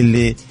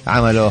اللي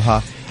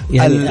عملوها.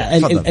 يعني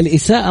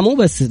الإساءة مو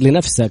بس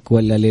لنفسك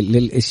ولا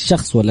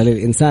للشخص ولا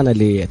للإنسان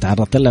اللي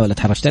تعرضت لها ولا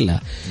تحرشت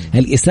لها،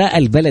 الإساءة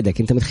لبلدك.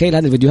 أنت متخيل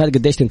هذه الفيديوهات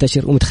قديش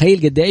تنتشر،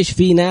 ومتخيل قديش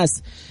في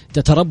ناس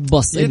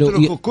تتربص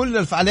يتركوا كل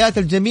الفعاليات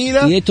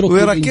الجميلة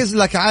ويركز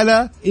لك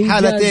على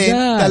حالتين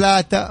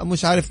 3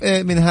 مش عارف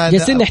ايه من هذا.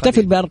 جالسين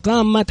نحتفل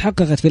بأرقام ما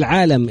تحققت في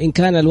العالم، إن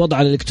كان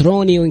الوضع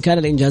الإلكتروني وإن كان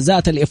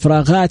الإنجازات،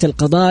 الإفراغات،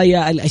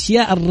 القضايا،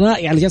 الأشياء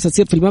الرائعة اللي جالسة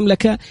تصير في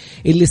المملكة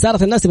اللي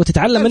صارت الناس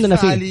بتتعلم مننا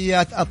فيه.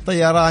 فعاليات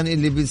الطيران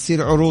اللي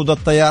بتصير، عروض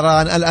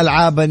الطيران،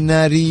 الألعاب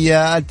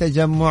النارية،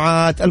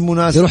 التجمعات،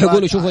 المناسبات، يروح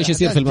يقولوا شوفوا ايش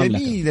يصير في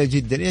المملكة. جميلة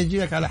جدا. يجي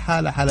لك على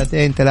حالة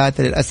 2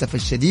 3 للأسف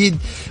الشديد.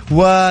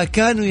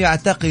 وكانوا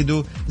يعتقدوا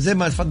زي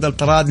ما تفضل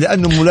طراد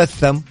لأنه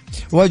ملثم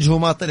وجهه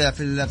ما طلع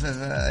في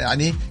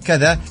يعني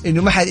كذا،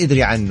 إنه ما حد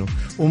يدري عنه،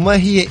 وما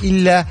هي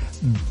إلا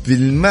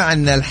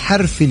بالمعنى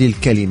الحرفي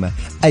للكلمة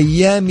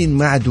أيام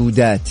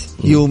معدودات،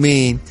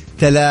 2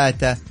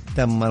 3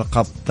 تم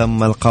القبض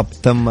تم القبض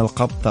تم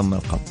القبض تم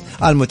القبض.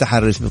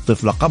 المتحرش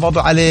بالطفلة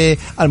قبضوا عليه،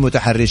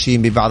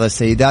 المتحرشين ببعض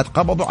السيدات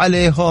قبضوا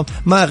عليهم،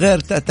 ما غير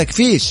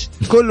تكفيش،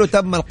 كله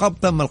تم القبض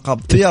تم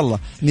القبض. يلا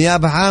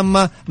نيابة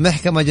عامة،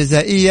 محكمة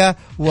جزائية،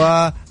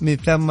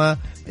 وتم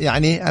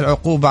يعني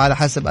العقوبة على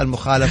حسب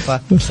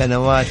المخالفة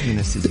سنوات من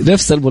السجن.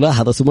 نفس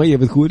الملاحظة سمية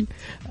بتقول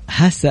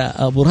حاسة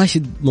أبو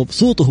راشد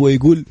مبسوط وهو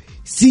يقول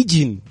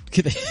سجن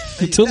كده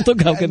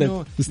تنطقها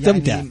وكده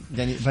مستمتع.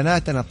 يعني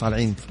بناتنا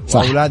طالعين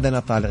وأولادنا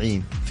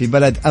طالعين في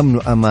بلد أمن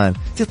وأمان،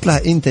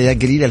 تطلع أنت يا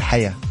قليل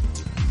الحياة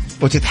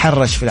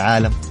وتتحرش في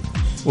العالم.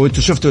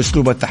 وانتوا شفتوا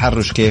اسلوب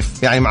التحرش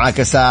كيف، يعني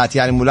معاكسات،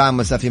 يعني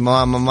ملامسة في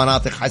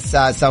مناطق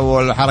حساسة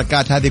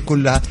والحركات هذه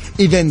كلها.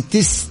 إذا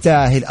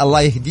تستاهل،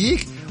 الله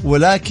يهديك،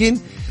 ولكن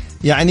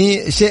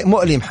يعني شيء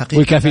مؤلم حقيقة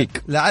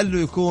ويكافيك. لعله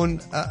يكون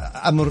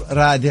أمر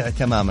رادع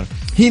تماما.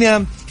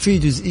 هنا في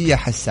جزئية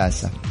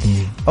حساسة.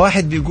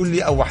 واحد بيقول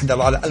لي أو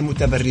واحدة على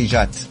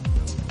المتبرجات،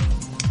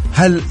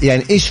 هل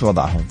يعني إيش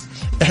وضعهم؟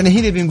 إحنا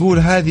هنا بنقول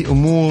هذه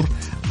أمور.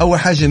 أول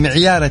حاجة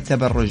معيار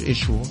التبرج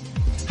إيش هو؟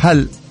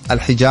 هل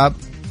الحجاب؟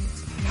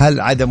 هل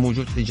عدم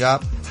وجود حجاب؟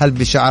 هل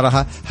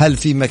بشعرها؟ هل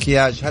في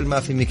مكياج؟ هل ما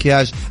في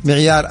مكياج؟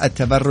 معيار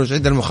التبرج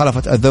عند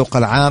المخالفة الذوق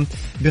العام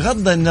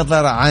بغض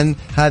النظر عن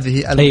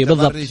هذه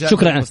المتبرجة.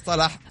 شكرا.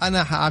 المصطلح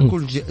أنا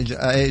حأقول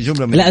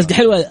جملة من لا قصدي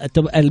حلوة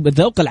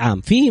الذوق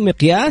العام في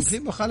مقياس، في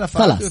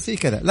مخالفات وفي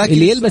كذا، لكن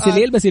اللي يلبس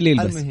اللي يلبس اللي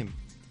يلبس. المهم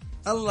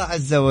الله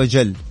عز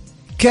وجل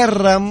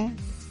كرم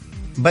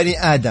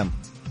بني آدم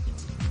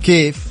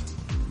كيف؟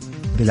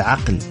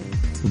 بالعقل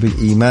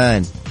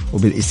وبالإيمان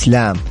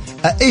وبالإسلام.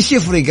 ايش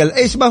يفرق؟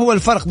 ايش ما هو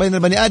الفرق بين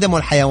البني آدم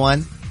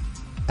والحيوان؟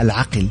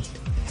 العقل.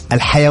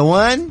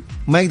 الحيوان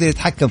ما يقدر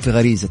يتحكم في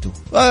غريزته،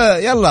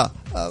 يلا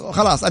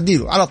خلاص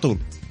اديله على طول.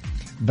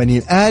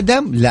 بني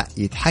آدم لا،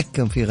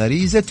 يتحكم في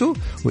غريزته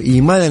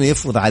وإيماننا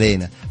يفرض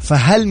علينا.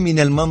 فهل من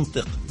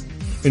المنطق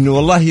انه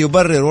والله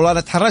يبرر والله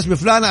لا تحرش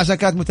بفلانة عشان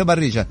كانت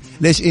متبرجة؟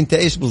 ليش انت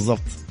ايش بالضبط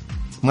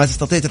ما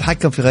تستطيع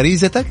تتحكم في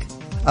غريزتك؟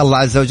 الله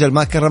عز وجل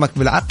ما كرمك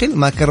بالعقل،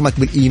 ما كرمك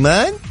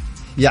بالإيمان.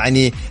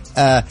 يعني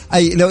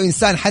أي لو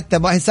إنسان حتى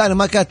ما إنسان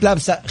ما كانت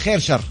لابسة خير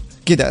شر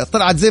كده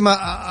طلعت زي ما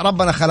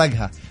ربنا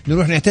خلقها،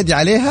 نروح نعتدي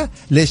عليها؟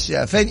 ليش؟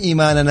 فين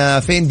إيماننا؟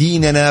 فين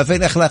ديننا؟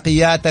 فين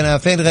أخلاقياتنا؟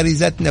 فين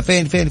غريزتنا؟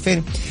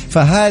 فين؟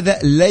 فهذا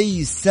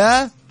ليس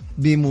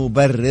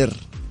بمبرر.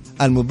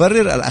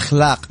 المبرر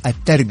الأخلاق،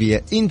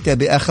 التربية. أنت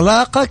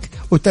بأخلاقك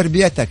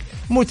وتربيتك،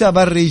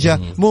 متبرجة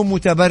مو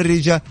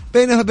متبرجة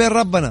بينها وبين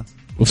ربنا.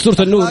 وفي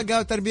سورة النور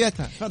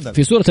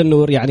في سورة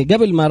النور يعني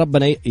قبل ما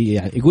ربنا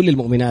يعني يقول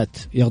للمؤمنات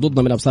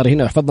يغضضن من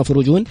أبصارهن ويحفظن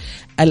فروجهن،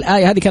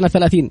 الآية هذه كانت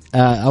 30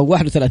 أو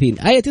 31.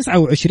 آية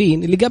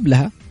 29 اللي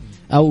قبلها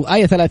أو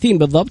آية 30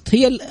 بالضبط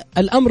هي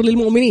الأمر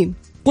للمؤمنين،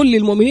 قل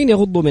للمؤمنين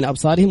يغضوا من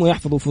أبصارهم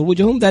ويحفظوا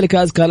فروجهم ذلك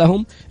أزكى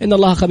لهم إن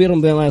الله خبير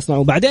بما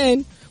يصنعون.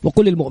 بعدين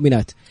وقل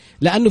للمؤمنات.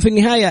 لأنه في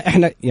النهاية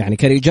إحنا يعني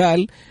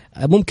كرجال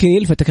ممكن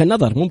يلفتك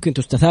النظر، ممكن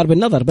تستثار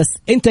بالنظر، بس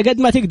أنت قد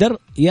ما تقدر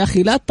يا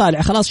أخي لا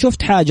تطالع. خلاص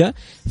شفت حاجة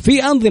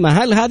في أنظمة،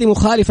 هل هذه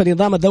مخالفة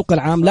لنظام الذوق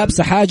العام؟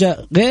 لابسة حاجة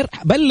غير،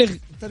 بلغ،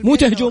 مو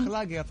تهجم.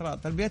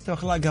 تربيتها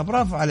واخلاقها،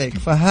 برافو عليك.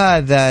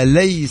 فهذا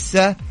ليس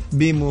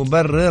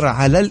بمبرر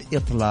على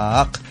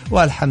الاطلاق،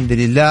 والحمد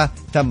لله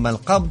تم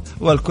القبض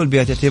والكل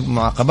بيتم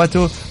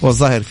معاقبته،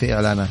 والظاهر في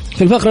اعلانات.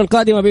 في الفقره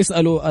القادمه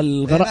بيسالوا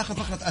ناخذ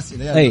فقره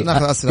اسئله،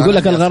 ناخذ اسئله. يقول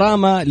لك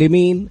الغرامه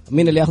لمين؟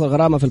 مين اللي ياخذ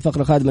الغرامه في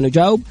الفقره القادمه؟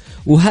 نجاوب.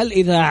 وهل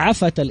اذا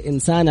عفت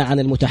الانسان عن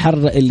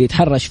اللي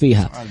يتحرش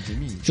فيها؟ سؤال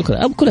جميل.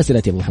 شكرا. كل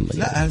اسئلتي ابو محمد.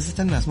 لا هذا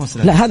سؤال الناس، مو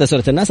سؤال. لا هذا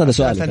سؤال الناس، هذا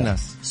سؤال الناس.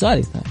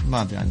 سؤالي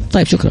ما ادري عنه.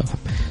 طيب شكرا.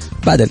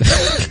 بعد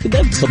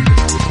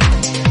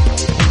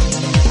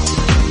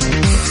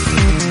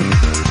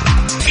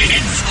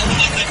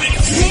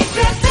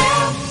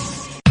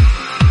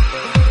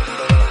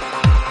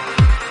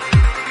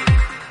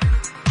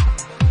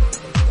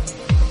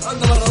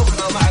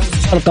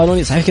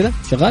القانوني صحيح كده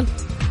شغال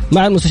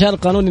مع المستشار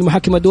القانوني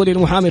المحكم الدولي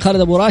المحامي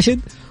خالد أبو راشد.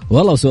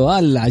 والله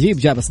سؤال عجيب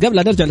جاء. بس قبل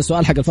نرجع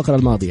للسؤال حق الفقرة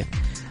الماضية،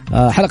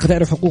 حلقة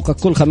تعرف حقوقك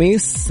كل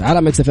خميس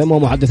على ميكس اف ام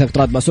ومحدثك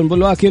طراد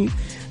باسنبل. ولكن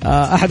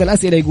أحد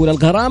الأسئلة يقول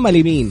الغرامة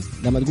لمين؟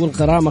 لما تقول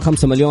غرامة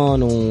 5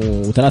 مليون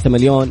و3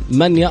 مليون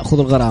من يأخذ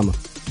الغرامة؟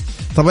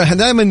 طبعا احنا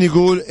دائما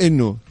نقول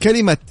انه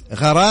كلمة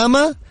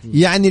غرامة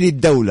يعني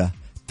للدولة،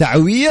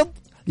 تعويض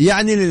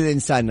يعني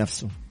للإنسان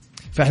نفسه.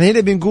 فاحنا هنا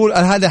بنقول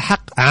هذا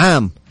حق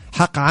عام.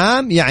 حق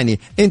عام يعني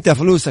انت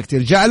فلوسك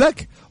ترجع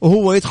لك،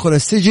 وهو يدخل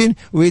السجن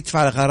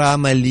ويدفع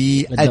الغرامة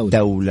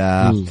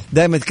للدولة.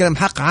 دائما نتكلم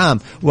حق عام.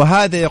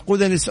 وهذا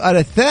يقودنا للسؤال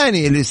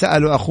الثاني اللي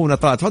سأله أخونا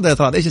طراد. تفضل يا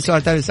طراد، ايش السؤال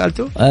الثاني اللي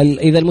سألته؟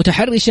 إذا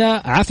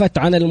المتحرشة عفت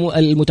عن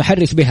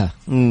المتحرش بها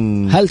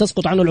هل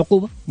تسقط عنه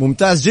العقوبة؟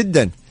 ممتاز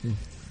جدا.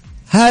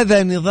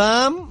 هذا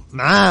نظام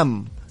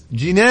عام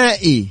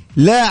جنائي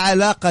لا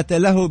علاقة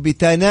له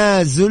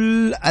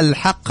بتنازل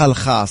الحق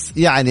الخاص.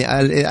 يعني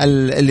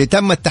اللي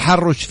تم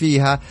التحرش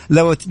فيها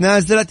لو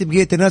تنازلت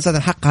يبقى تنازل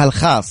عن حقها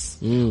الخاص،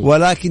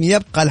 ولكن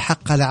يبقى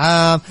الحق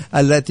العام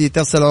التي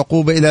تصل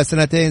عقوبة إلى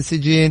 2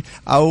 سجن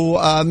أو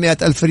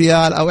 100,000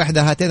 ريال أو إحدى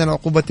هاتين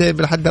العقوبتين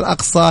بالحد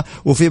الأقصى،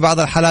 وفي بعض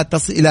الحالات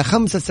تصل إلى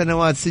 5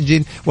 سنوات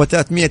سجن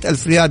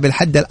و300,000 ريال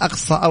بالحد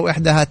الأقصى أو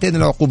إحدى هاتين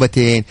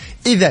العقوبتين.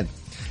 إذن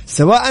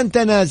سواء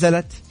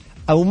تنازلت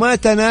أو ما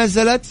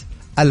تنازلت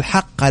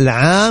الحق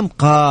العام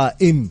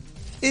قائم،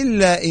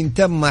 إلا إن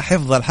تم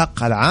حفظ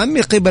الحق العام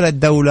من قبل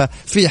الدولة.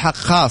 في حق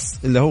خاص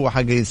اللي هو حق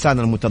الإنسان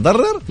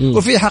المتضرر،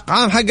 وفي حق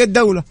عام حق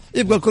الدولة.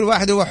 يبقى كل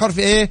واحد هو حر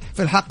في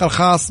في الحق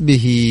الخاص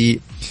به.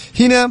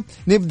 هنا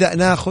نبدأ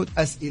ناخذ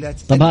أسئلة.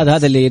 طب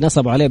هذا اللي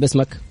نصبوا عليه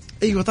باسمك؟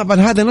 أيوة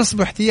طبعا هذا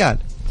نصب احتيال.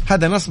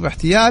 هذا نصب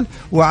احتيال،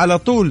 وعلى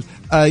طول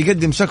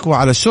يقدم شكوى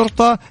على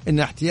الشرطة إن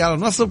احتيال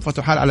نصب،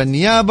 فتحال على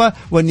النيابة،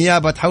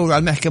 والنيابة تحول على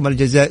المحكمة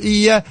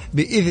الجزائية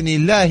بإذن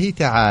الله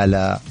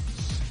تعالى.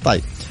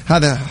 طيب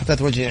هذا حتى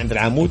توجه عند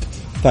العمود.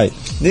 طيب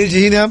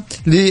نيجي هنا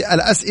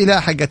للأسئلة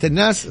حقت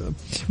الناس،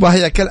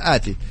 وهي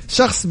كالآتي.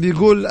 شخص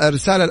بيقول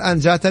رسالة الآن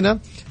جاتنا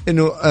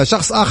إنه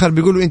شخص آخر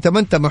بيقول أنت ما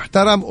أنت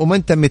محترم وما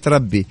أنت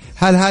متربي.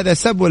 هل هذا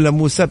سب ولا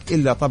مو سب؟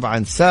 إلا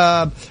طبعا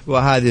سب،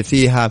 وهذه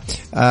فيها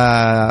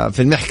في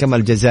المحكمة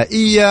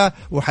الجزائية،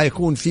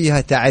 وحيكون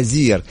فيها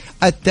تعزير.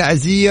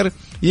 التعزير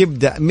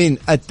يبدأ من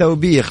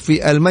التوبيخ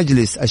في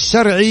المجلس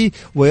الشرعي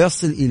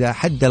ويصل إلى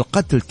حد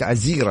القتل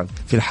تعزيرا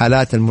في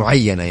الحالات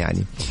المعينة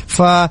يعني.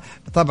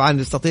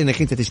 فطبعا تستطيع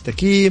أنك أنت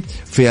تشتكي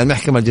في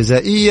المحكمة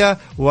الجزائية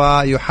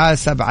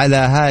ويحاسب على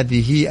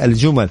هذه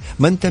الجمل.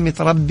 ما أنت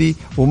متربي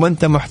وما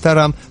أنت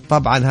محترم،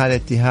 طبعا هذا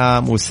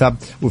اتهام وسب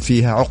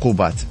وفيها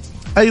عقوبات.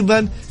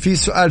 أيضا في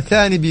سؤال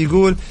ثاني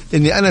بيقول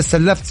أني أنا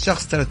سلفت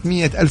شخص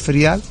 300,000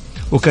 ريال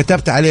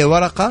وكتبت عليه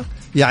ورقة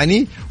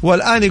يعني،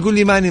 والآن يقول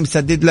لي ماني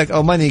مسدد لك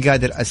أو ماني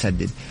قادر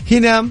أسدد.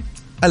 هنا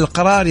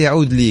القرار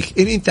يعود ليك.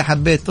 إن أنت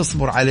حبيت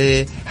تصبر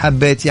عليه،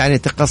 حبيت يعني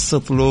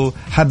تقسط له،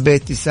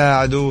 حبيت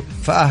تساعده،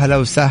 فأهلا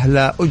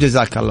وسهلا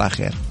وجزاك الله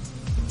خير.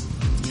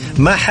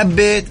 ما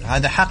حبيت،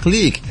 هذا حق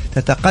ليك،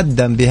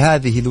 تتقدم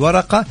بهذه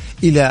الورقة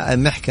إلى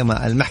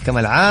المحكمة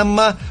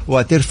العامة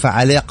وترفع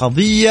عليه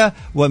قضية،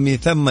 ومن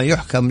ثم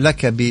يحكم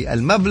لك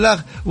بالمبلغ،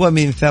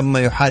 ومن ثم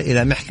يحال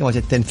إلى محكمة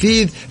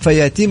التنفيذ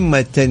فيتم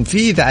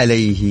التنفيذ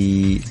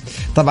عليه.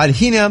 طبعا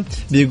هنا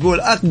بيقول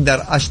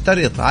أقدر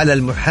أشترط على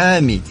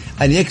المحامي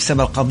أن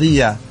يكسب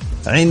القضية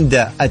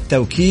عند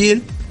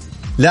التوكيل؟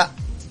 لا،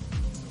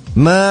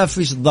 ما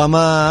فيش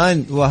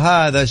ضمان،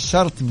 وهذا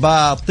الشرط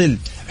باطل.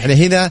 احنا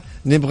هنا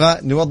نبغى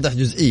نوضح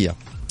جزئية.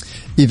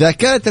 إذا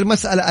كانت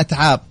المسألة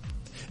أتعاب،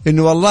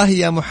 إنه والله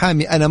يا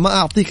محامي أنا ما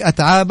أعطيك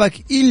أتعابك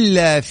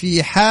إلا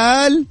في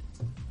حال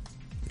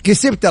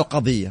كسبت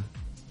القضية،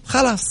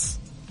 خلاص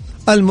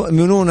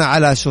المؤمنون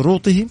على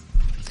شروطهم،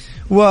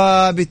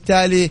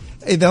 وبالتالي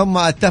إذا هم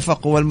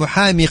اتفقوا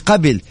والمحامي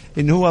قبل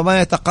إنه هو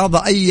ما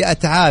يتقاضى أي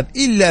أتعاب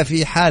إلا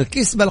في حال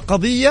كسب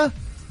القضية،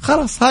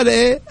 خلاص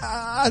هذا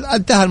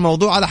انتهى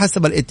الموضوع على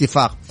حسب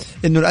الاتفاق،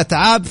 إنه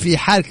الأتعاب في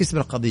حال كسب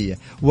القضية.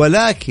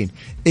 ولكن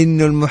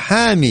إنه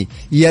المحامي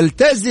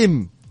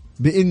يلتزم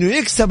بأنه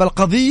يكسب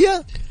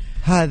القضية،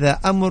 هذا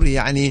أمر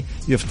يعني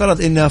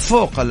يفترض إنها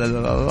فوق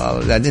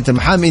يعني أنت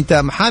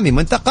محامي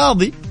ما أنت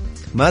قاضي،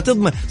 ما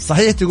تضمن.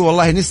 صحيح تقول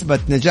والله نسبة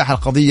نجاح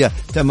القضية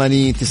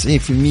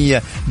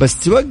 80-90%، بس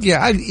توقع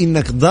عقد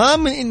إنك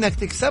ضامن إنك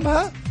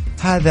تكسبها،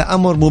 هذا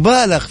أمر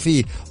مبالغ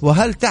فيه.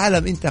 وهل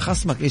تعلم أنت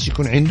خصمك إيش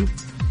يكون عنده؟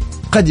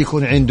 قد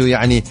يكون عنده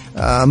يعني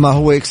ما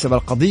هو يكسب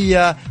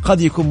القضية،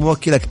 قد يكون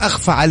موكلك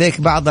أخفى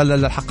عليك بعض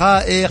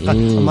الحقائق،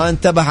 ما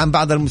انتبه عن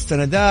بعض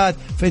المستندات،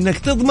 فإنك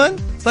تضمن.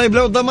 طيب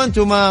لو ضمنت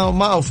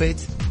وما أوفيت،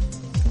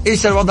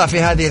 إيش الوضع في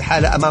هذه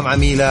الحالة أمام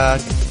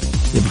عميلك؟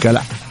 يبقى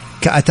لا،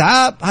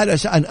 كأتعاب هذا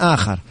شأن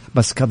آخر،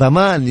 بس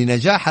كضمان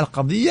لنجاح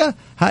القضية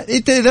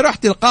أنت إذا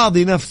رحت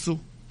القاضي نفسه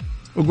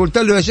وقلت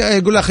له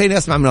يقول لك خليني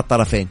أسمع من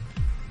الطرفين.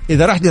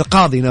 إذا رحت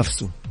القاضي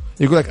نفسه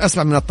يقول لك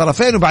أسمع من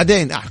الطرفين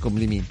وبعدين أحكم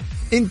لمين،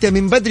 أنت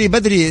من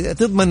بدري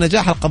تضمن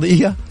نجاح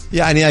القضية؟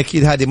 يعني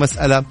أكيد هذه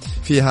مسألة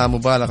فيها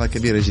مبالغة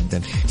كبيرة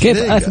جدا. كيف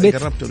أثبت؟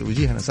 قربت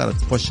الوجيه، أنا صارت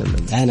تفشل.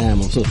 أنا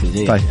مبسوط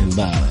زي طيب.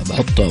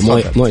 بحط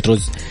موية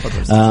رز.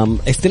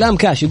 استلام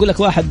كاش، يقول لك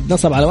واحد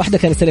نصب على واحدة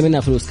كان يستلم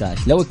منها فلوس كاش.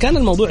 لو كان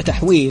الموضوع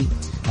تحويل،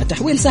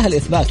 التحويل سهل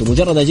إثباته،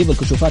 مجرد أجيب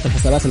الكشوفات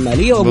الحسابات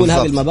المالية وأقول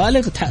هذه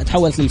المبالغ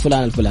تحولت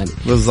للفلان الفلاني،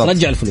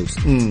 رجع الفلوس.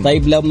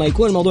 طيب لما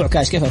يكون الموضوع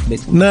كاش كيف أثبت؟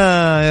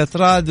 ما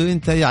يطراد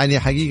أنت يعني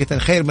حقيقة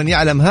خير من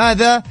يعلم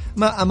هذا،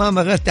 ما أمام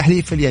غير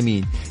تحليف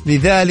اليمين.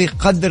 لذلك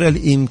قدر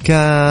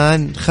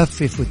الإمكان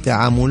خففوا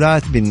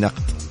التعاملات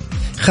بالنقد،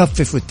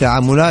 خففوا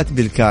التعاملات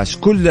بالكاش.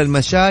 كل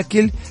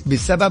المشاكل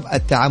بسبب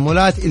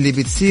التعاملات اللي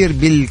بتصير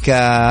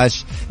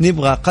بالكاش.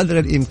 نبغى قدر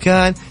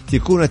الإمكان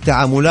تكون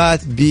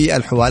التعاملات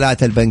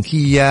بالحوالات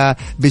البنكية،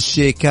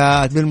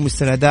 بالشيكات،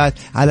 بالمستندات،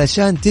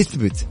 علشان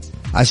تثبت،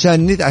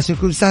 عشان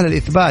يكون سهل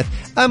الإثبات.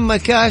 أما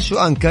كاش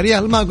وأنكر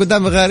يلا ما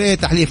قدام غير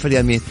تحليف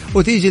اليمين،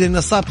 وتيجي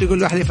للنصاب تقول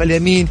له أحلف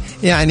اليمين،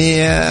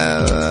 يعني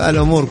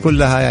الأمور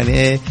كلها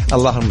يعني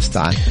الله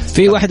المستعان.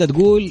 في واحدة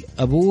تقول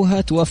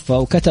أبوها توفى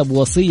وكتب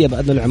وصية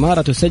بأن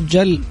العمارة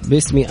تسجل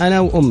باسمي أنا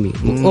وأمي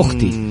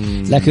وأختي،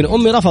 لكن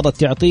أمي رفضت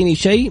تعطيني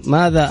شيء،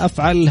 ماذا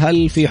أفعل؟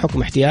 هل في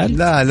حكم احتيال؟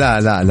 لا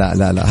لا لا لا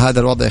لا, لا. هذا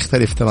الوضع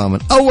يختلف تماما.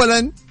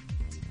 أولا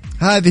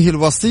هذه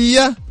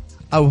الوصية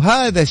أو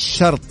هذا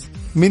الشرط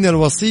من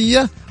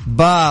الوصية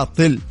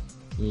باطل،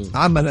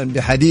 عملا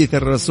بحديث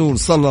الرسول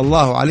صلى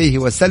الله عليه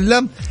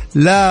وسلم: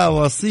 لا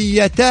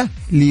وصية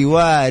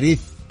لوارث.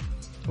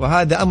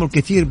 وهذا أمر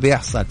كثير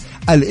بيحصل،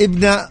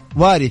 الابنة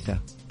وارثة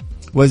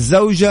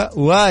والزوجة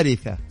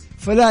وارثة،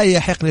 فلا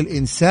يحق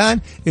للإنسان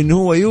إنه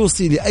هو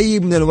يوصي لأي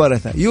من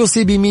الورثة.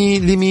 يوصي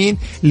بمين؟ لمين؟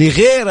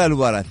 لغير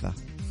الورثة،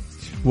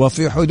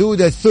 وفي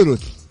حدود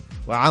الثلث،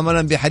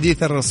 وعملا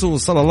بحديث الرسول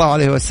صلى الله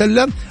عليه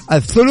وسلم: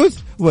 الثلث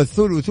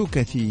والثلث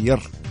كثير.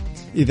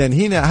 إذن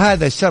هنا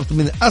هذا الشرط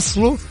من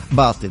أصله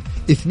باطل.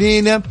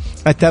 2،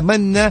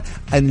 أتمنى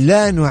أن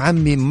لا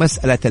نعمم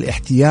مسألة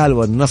الاحتيال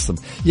والنصب.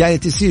 يعني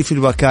تصير في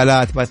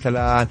الوكالات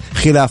مثلا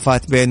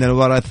خلافات بين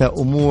الورثة،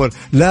 أمور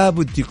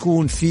لابد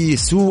تكون في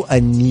سوء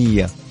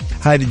النية،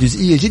 هذه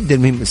جزئية جدا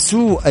مهمة،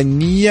 سوء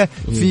النية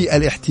في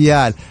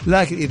الاحتيال.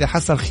 لكن إذا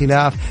حصل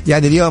خلاف،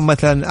 يعني اليوم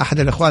مثلا أحد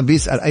الأخوان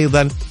بيسأل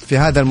أيضا في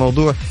هذا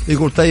الموضوع،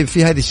 يقول طيب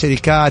في هذه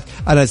الشركات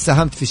أنا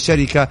ساهمت في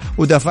الشركة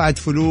ودفعت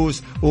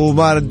فلوس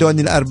وما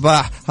ردوني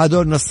الأرباح،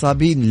 هذول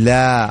نصابين؟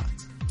 لا،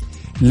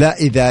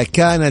 إذا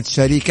كانت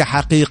شركة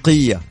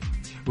حقيقية،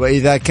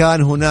 وإذا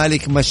كان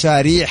هنالك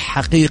مشاريع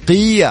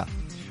حقيقية،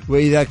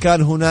 وإذا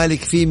كان هنالك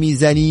في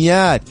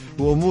ميزانيات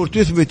وأمور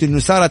تثبت أنه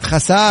صارت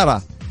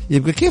خسارة،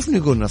 يبقى كيف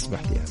نقول نصب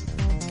احتيال؟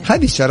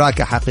 هذه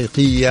الشراكة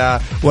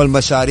حقيقية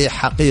والمشاريع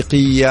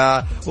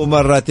حقيقية،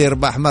 ومرة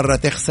تربح مرة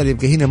تخسر،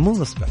 يبقى هنا مو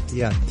نصب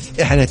احتيال.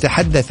 احنا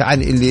نتحدث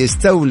عن اللي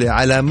يستولي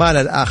على مال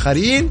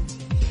الآخرين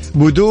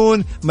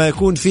بدون ما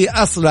يكون في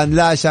أصلا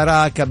لا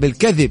شراكة،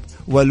 بالكذب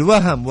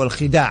والوهم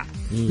والخداع،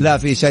 لا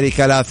في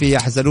شركة، لا في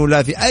يحزنون،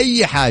 لا في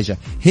أي حاجة،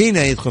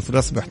 هنا يدخل في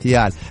نصب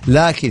احتيال.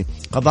 لكن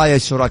قضايا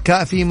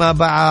الشركاء فيما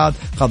بعد،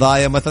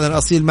 قضايا مثلا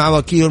أصيل مع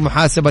وكيل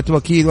ومحاسبة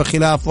وكيل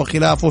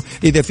وخلافه،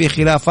 إذا في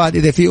خلافات،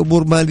 إذا في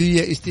أمور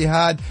مالية،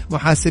 اجتهاد،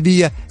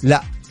 محاسبية،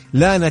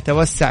 لا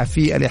نتوسع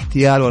في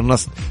الاحتيال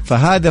والنصب.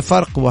 فهذا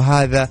فرق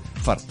وهذا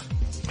فرق.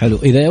 حلو.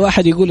 إذا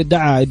واحد يقول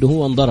ادعى إنه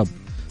هو انضرب،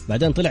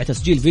 بعدين طلع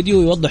تسجيل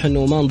فيديو يوضح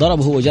إنه ما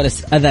انضرب، هو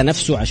جالس أذى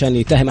نفسه عشان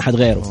يتهم أحد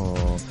غيره،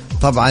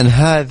 طبعا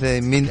هذا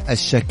من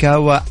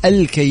الشكاوى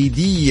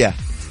الكيدية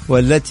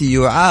والتي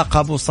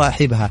يعاقب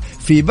صاحبها.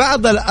 في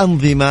بعض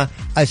الأنظمة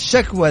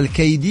الشكوى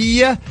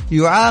الكيدية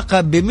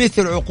يعاقب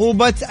بمثل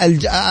عقوبة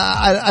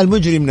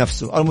المجرم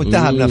نفسه،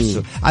 المتهم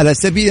نفسه. على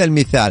سبيل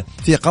المثال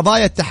في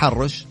قضايا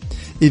التحرش،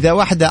 إذا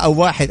واحدة أو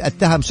واحد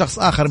اتهم شخص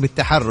آخر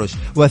بالتحرش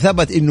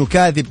وثبت إنه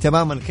كاذب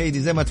تماما كيدي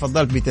زي ما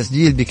تفضلت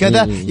بتسجيل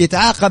بكذا،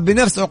 يتعاقب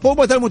بنفس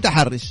عقوبة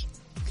المتحرش.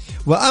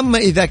 وأما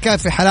إذا كان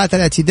في حالات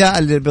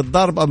الاعتداء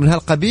بالضرب أو من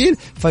هالقبيل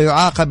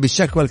فيعاقب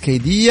بالشكوى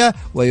الكيدية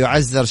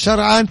ويعزر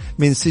شرعا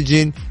من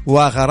سجن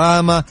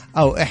وغرامة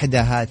أو إحدى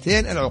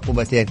هاتين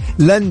العقوبتين.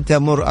 لن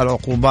تمر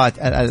العقوبات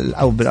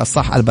أو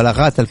بالأصح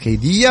البلاغات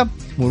الكيدية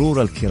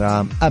مرور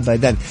الكرام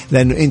أبدا،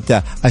 لأنه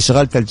أنت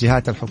أشغلت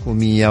الجهات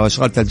الحكومية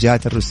وأشغلت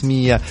الجهات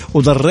الرسمية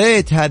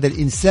وضريت هذا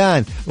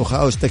الإنسان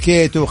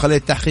واشتكيته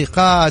وخليت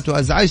تحقيقات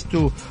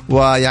وأزعجته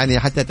ويعني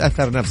حتى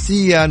تأثر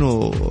نفسيا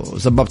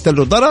وسببت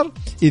له ضرر،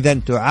 إذا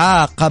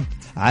تعاقب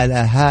على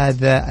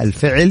هذا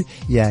الفعل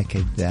يا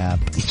كذاب.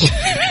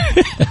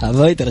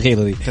 ما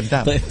الأخيرة دي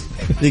كذاب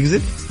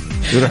يكذب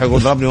يروح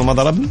يقول ضربني وما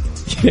ضربني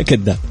يا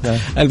كذاب.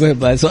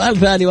 المهم سؤال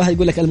ثاني، واحد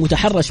يقول لك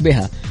المتحرش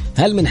بها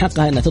هل من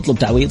حقها أنها تطلب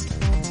تعويض؟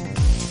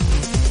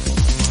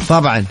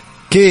 طبعا.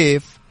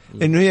 كيف؟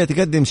 إنه هي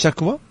تقدم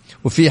شكوى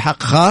وفي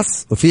حق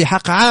خاص وفي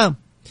حق عام،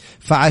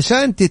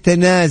 فعشان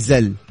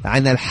تتنازل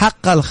عن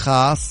الحق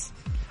الخاص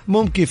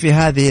ممكن في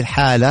هذه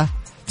الحالة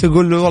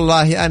تقول له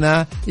والله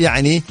أنا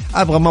يعني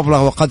أبغى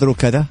مبلغ وقدره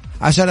كذا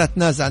عشان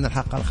أتنازل عن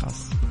الحق الخاص.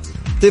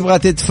 تبغى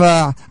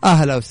تدفع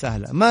أهلا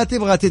وسهلا، ما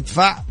تبغى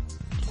تدفع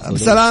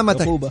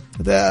بسلامتك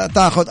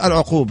تأخذ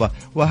العقوبة.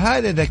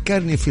 وهذا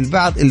ذكرني في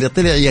البعض اللي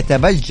طلع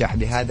يتبجح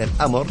بهذا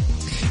الأمر.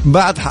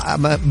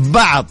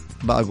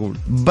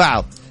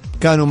 بعض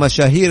كانوا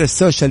مشاهير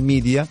السوشيال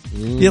ميديا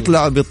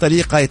يطلعوا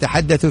بطريقة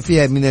يتحدثوا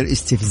فيها من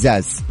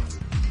الاستفزاز،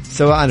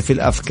 سواء في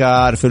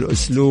الأفكار في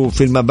الأسلوب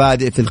في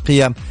المبادئ في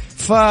القيم.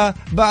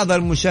 فبعض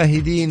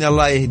المشاهدين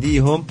الله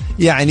يهديهم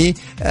يعني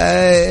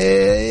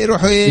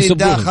يروحوا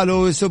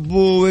يداخلوا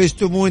يسبوا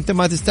ويشتموا، انت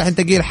ما تستحي،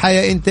 انت قيل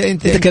حياة، انت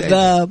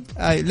كذاب.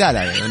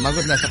 لا ما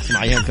قلت لا شخص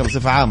معين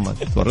كبصفة عامة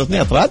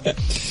تورطني أطراد.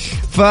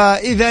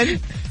 فإذا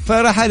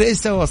فراح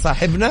هو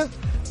صاحبنا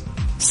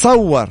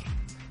صور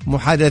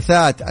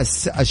محادثات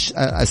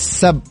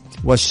السب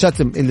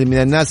والشتم اللي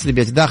من الناس اللي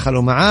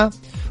بيتداخلوا معاه،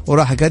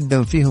 وراح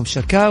قدم فيهم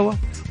شكاوى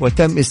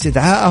وتم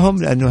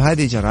استدعائهم، لأنه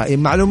هذه جرائم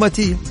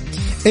معلوماتية.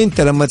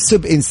 أنت لما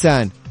تسب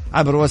إنسان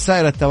عبر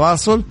وسائل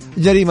التواصل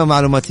جريمة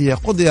معلوماتية،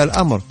 قضي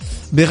الأمر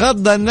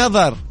بغض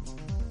النظر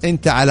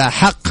أنت على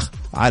حق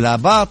على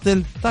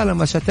باطل.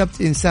 طالما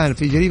شتمت إنسان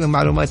في جريمة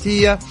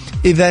معلوماتية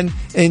إذن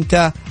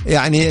أنت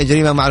يعني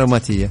جريمة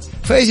معلوماتية.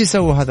 فإيش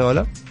يسووا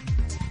هذولا؟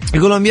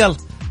 يقولون يلا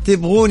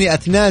تبغوني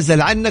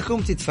أتنازل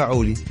عنكم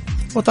تدفعوا لي.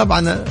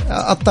 وطبعا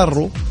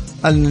اضطروا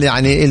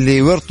يعني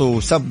اللي ورطوا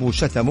وسبوا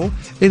وشتموا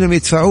إنهم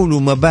يدفعوا له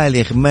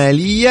مبالغ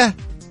مالية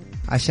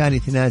عشان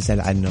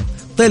يتنازل عنه.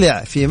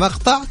 طلع في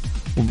مقطع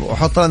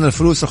وحط لنا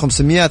الفلوس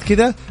 500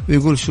 كده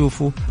ويقول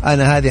شوفوا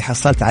أنا هذه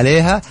حصلت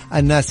عليها،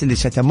 الناس اللي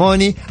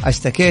شتموني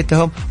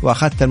اشتكيتهم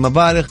وأخذت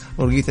المبالغ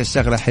ولقيت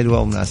الشغلة حلوة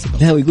ومناسبة.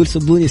 لا ويقول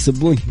سبوني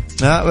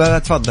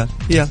تفضل.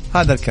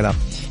 هذا الكلام.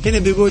 هنا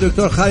بيقول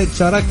دكتور خالد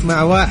شاركت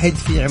مع واحد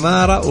في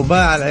عمارة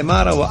وباع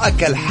العمارة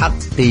وأكل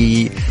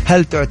حقي،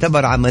 هل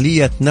تعتبر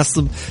عملية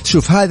نصب؟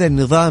 شوف هذا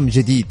النظام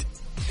جديد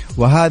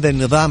وهذا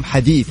النظام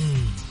حديث،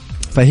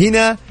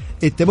 فهنا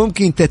أنت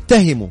ممكن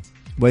تتهمه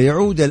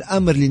ويعود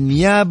الأمر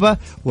للنيابة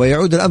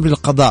ويعود الأمر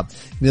للقضاء.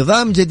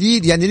 نظام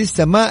جديد يعني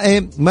لسه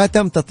ما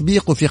تم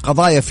تطبيقه في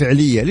قضايا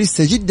فعلية،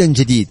 لسه جدا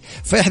جديد.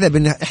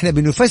 فإحنا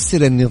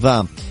بنفسر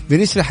النظام،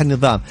 بنشرح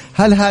النظام.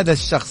 هل هذا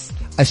الشخص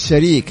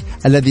الشريك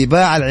الذي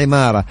باع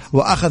العمارة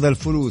وأخذ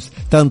الفلوس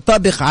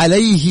تنطبق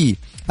عليه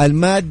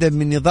المادة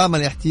من نظام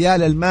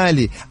الاحتيال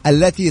المالي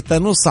التي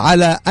تنص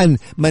على أن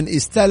من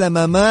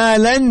استلم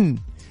مالا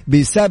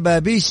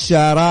بسبب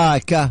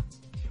الشراكة،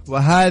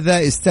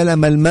 وهذا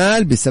استلم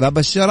المال بسبب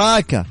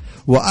الشراكة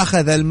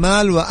وأخذ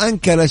المال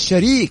وأنكر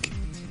الشريك،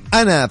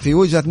 أنا في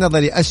وجهة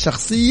نظري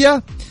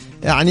الشخصية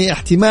يعني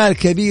احتمال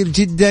كبير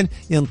جدا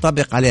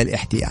ينطبق عليه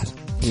الاحتيال.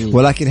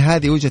 ولكن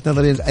هذه وجهة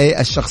نظري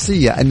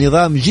الشخصية.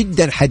 النظام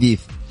جدا حديث،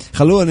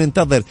 خلونا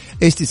ننتظر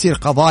ايش تصير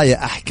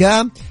قضايا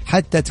احكام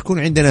حتى تكون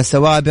عندنا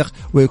سوابق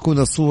ويكون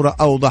الصورة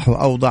اوضح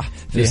واوضح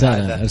في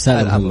هذا.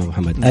 رسالة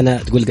محمد انا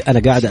تقول انا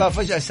قاعدة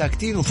فجأة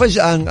ساكتين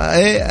وفجأة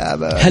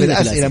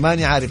بالاسئلة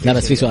ماني عارف. لا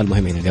بس في سؤال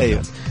مهم هنا قبل.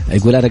 أيوه.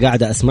 يقول انا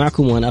قاعدة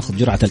اسمعكم وانا اخذ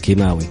جرعة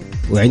الكيماوي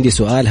وعندي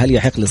سؤال، هل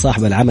يحق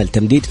لصاحب العمل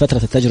تمديد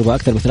فترة التجربة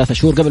اكثر من 3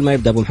 شهور؟ قبل ما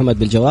يبدأ ابو محمد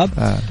بالجواب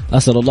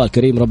اسأل الله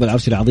الكريم رب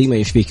العرش العظيم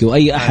يشفيك.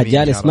 واي احد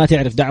جالس ما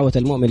تعرف دعوة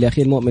المؤمن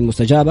لاخيه المؤمن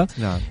مستجابة.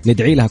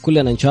 ندعي لها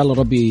كلنا ان شاء الله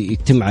ربي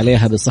يتم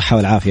عليها بالصحة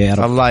والعافية يا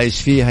رب. الله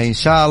يشفيها إن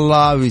شاء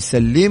الله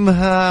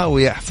ويسلمها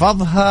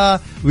ويحفظها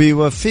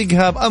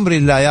ويوفقها بأمر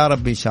الله يا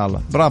رب إن شاء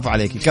الله. برافو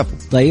عليك كفو.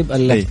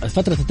 طيب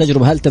فترة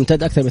التجربة هل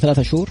تمتد أكثر من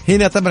 3 شهور؟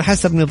 هنا طبعا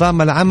حسب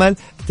نظام العمل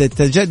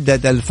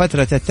تتجدد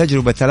الفترة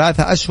التجربة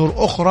 3 أشهر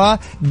أخرى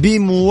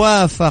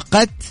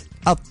بموافقة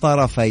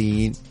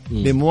الطرفين،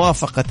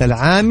 بموافقة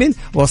العامل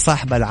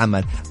وصاحب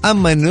العمل.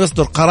 أما أنه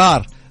يصدر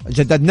قرار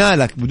جددنا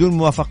لك بدون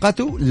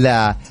موافقته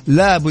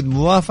لا بد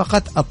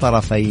موافقة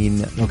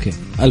الطرفين. أوكي.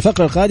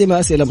 الفقرة القادمة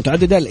أسئلة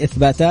متعددة،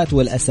 الإثباتات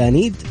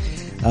والأسانيد.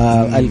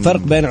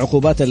 الفرق بين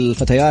عقوبات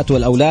الفتيات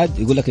والأولاد،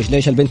 يقول لك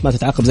ليش البنت ما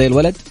تتعاقب زي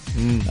الولد.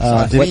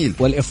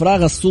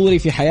 والإفراغ الصوري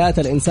في حياة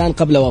الإنسان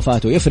قبل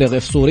وفاته، يفرغ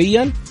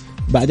صوريا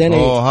بعدين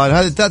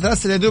هذه 3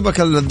 أسئلة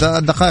يدوبك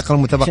الدقائق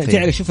المتبقية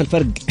تعرف شوف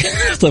الفرق.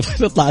 طيب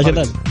نطلع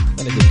عشان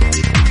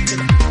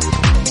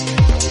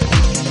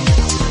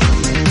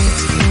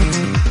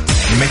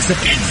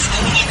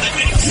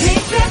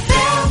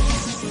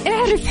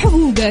اعرف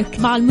حقوقك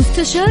مع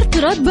المستشار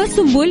تراد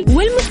باسنبل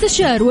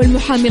والمستشار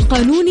والمحامي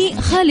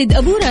القانوني خالد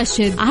أبو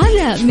راشد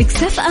على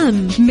مكسف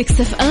أم.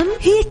 مكسف أم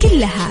هي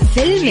كلها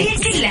في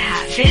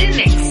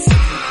المكس.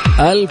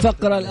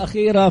 الفقرة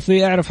الأخيرة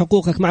في اعرف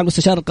حقوقك مع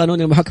المستشار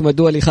القانوني المحكم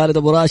الدولي خالد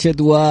أبو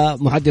راشد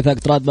ومحدثك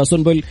تراد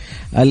باسنبل.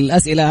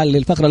 الأسئلة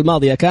للفقرة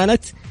الماضية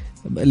كانت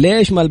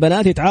ليش ما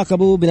البنات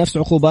يتعاقبوا بنفس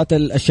عقوبات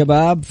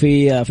الشباب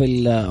في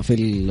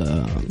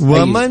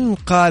ومن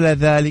قال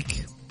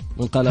ذلك؟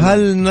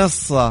 هل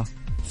نص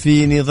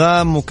في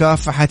نظام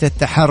مكافحة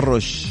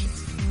التحرش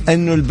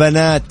أنه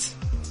البنات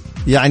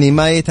يعني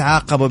ما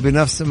يتعاقبوا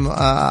بنفس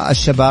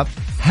الشباب؟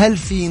 هل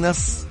في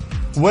نص؟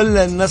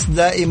 ولا النص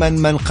دائما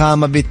من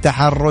قام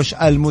بالتحرش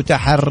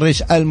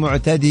المتحرش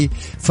المعتدي؟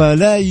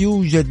 فلا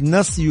يوجد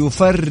نص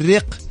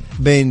يفرق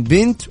بين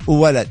بنت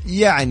وولد.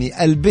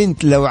 يعني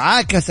البنت لو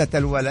عاكست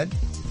الولد،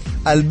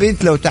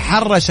 البنت لو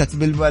تحرشت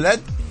بالولد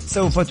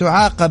سوف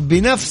تعاقب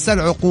بنفس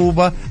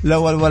العقوبة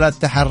لو الولد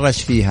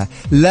تحرش فيها.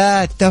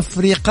 لا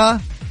تفرق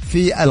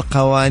في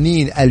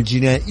القوانين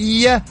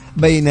الجنائية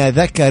بين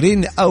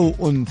ذكر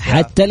أو أنثى،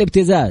 حتى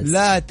الابتزاز.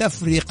 لا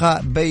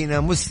تفرق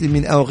بين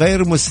مسلم أو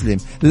غير مسلم،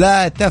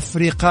 لا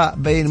تفرق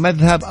بين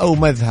مذهب أو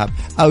مذهب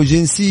أو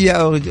جنسية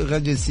أو غير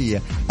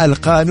جنسية.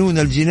 القانون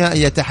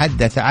الجنائي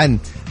يتحدث عن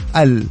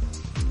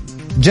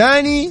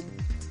الجاني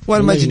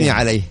والمجني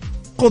عليه،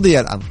 قضي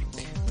الأمر.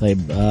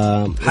 طيب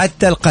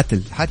حتى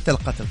القتل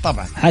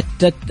طبعا،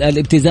 حتى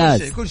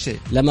الابتزاز، كل شيء.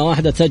 لما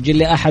واحدة تسجل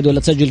لأحد ولا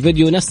تسجل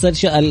فيديو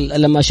نفس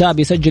لما شاب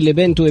يسجل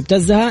لبنت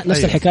ويبتزها نفس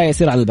أيوة. الحكاية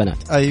يصير على البنات.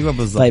 أيوة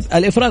بالضبط. طيب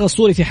الإفراغ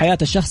الصوري في حياة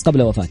الشخص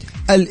قبل وفاته.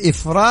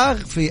 الإفراغ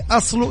في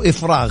أصله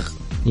إفراغ،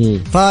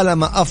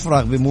 طالما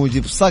أفرغ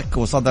بموجب صك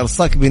وصدر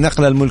صك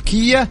بنقل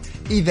الملكية،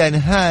 إذن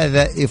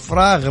هذا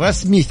إفراغ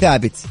رسمي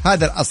ثابت.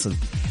 هذا الأصل.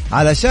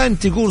 علشان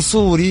تقول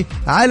صوري،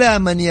 على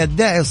من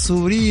يدعي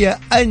الصورية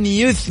أن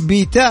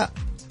يثبت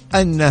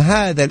أن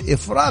هذا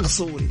الإفراغ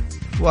صوري،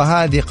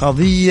 وهذه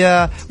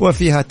قضية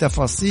وفيها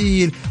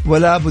تفاصيل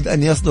ولا بد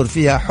أن يصدر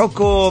فيها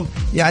حكم.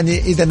 يعني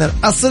إذن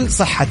الأصل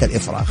صحة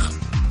الإفراغ،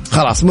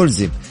 خلاص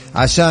ملزم.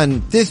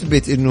 عشان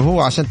تثبت إنه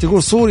هو، عشان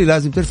تقول صوري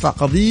لازم ترفع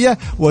قضية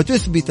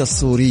وتثبت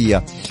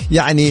الصورية.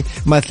 يعني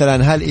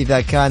مثلا هل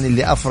إذا كان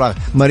اللي أفرغ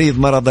مريض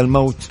مرض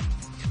الموت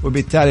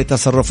وبالتالي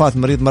تصرفات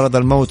مريض مرض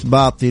الموت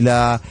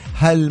باطلة؟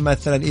 هل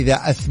مثلا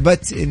إذا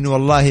أثبت إنه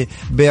والله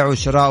بيع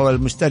وشراء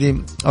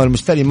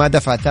والمشتري ما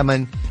دفع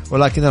ثمن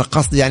ولكن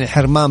القصد يعني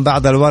حرمان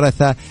بعض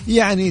الورثة؟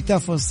 يعني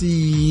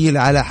تفاصيل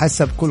على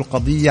حسب كل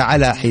قضية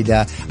على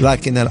حدة.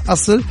 لكن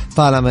الأصل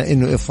طالما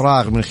إنه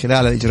إفراغ من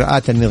خلال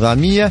الإجراءات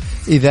النظامية،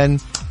 إذن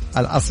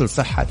الأصل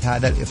صحة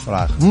هذا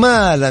الإفراغ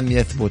ما لم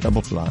يثبت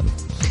بطلانه.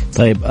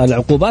 طيب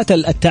العقوبات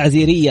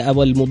التعزيرية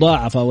أو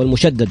المضاعفة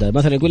والمشددة،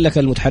 مثلا يقول لك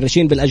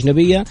المتحرشين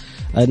بالأجنبية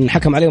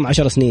نحكم عليهم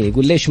 10 سنين،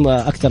 يقول ليش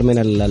ما أكثر من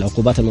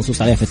العقوبات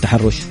المنصوص عليها في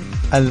التحرش؟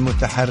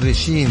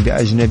 المتحرشين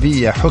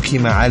بأجنبية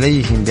حكم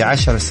عليهم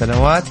ب10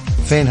 سنوات،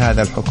 فين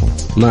هذا الحكم؟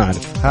 ما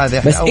أعرف. هذا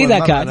بس إذا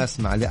كان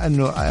نسمع،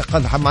 لأنه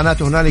قد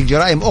معناته هنالك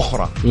جرائم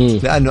أخرى.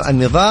 لأنه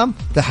النظام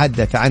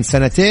تحدث عن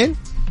 2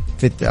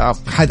 في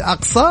حد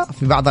أقصى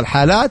في بعض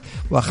الحالات،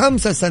 و5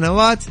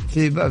 سنوات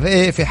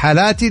في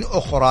حالات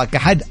أخرى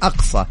كحد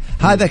أقصى.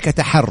 هذا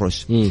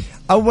كتحرش.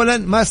 أولا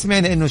ما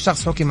سمعنا إنه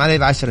شخص حكم عليه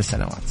ب10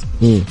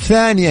 سنوات.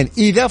 ثانيا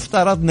إذا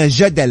افترضنا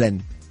جدلا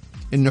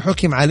إنه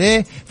حكم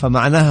عليه،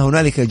 فمعناها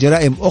هنالك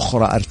جرائم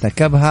أخرى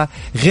ارتكبها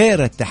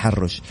غير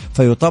التحرش،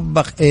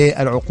 فيطبق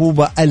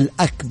العقوبة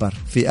الأكبر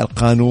في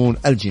القانون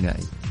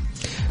الجنائي.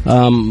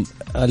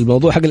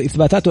 الموضوع حق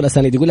الإثباتات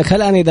والأسانيد، يقول لك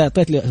هل أنا إذا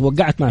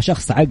وقعت مع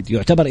شخص عقد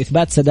يعتبر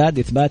إثبات سداد،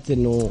 إثبات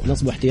إنه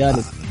نصب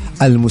احتيالي؟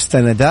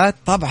 المستندات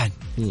طبعا.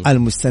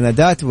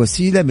 المستندات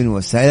وسيلة من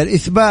وسائل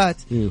الإثبات.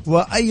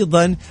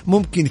 وأيضا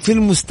ممكن في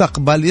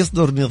المستقبل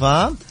يصدر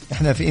نظام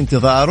احنا في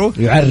انتظاره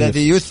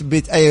الذي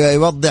يثبت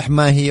يوضح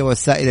ما هي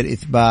وسائل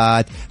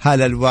الإثبات،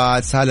 هل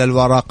الواتس، هل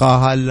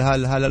الورقة،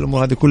 هل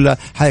الأمور هذه كلها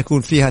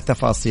حيكون فيها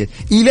تفاصيل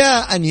إلى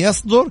أن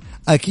يصدر.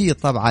 أكيد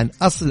طبعا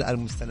أصل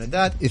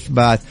المستندات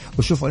إثبات.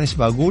 وشوفوا أنا إيش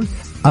بقول،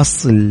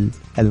 أصل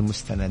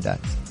المستندات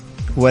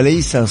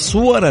وليس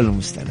صور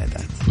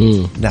المستندات.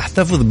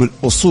 نحتفظ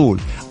بالأصول.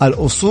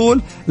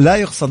 الأصول لا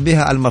يقصد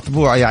بها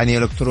المطبوع يعني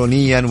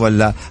إلكترونيا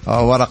ولا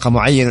ورقة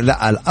معينة،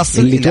 لا،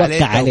 الأصل اللي عليه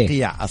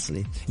توقيع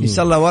أصلي. إن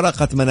شاء الله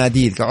ورقة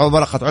مناديل،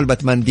 ورقة علبة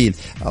منديل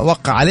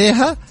وقع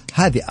عليها،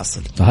 هذه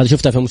أصل. فهذا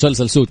شفتها في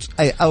مسلسل سوت،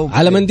 أو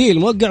على منديل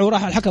موقع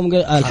وراح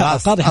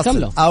القاضي حكم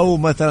له. أو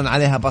مثلا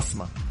عليها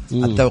بصمة.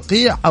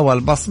 التوقيع أو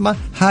البصمة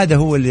هذا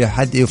هو اللي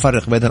حد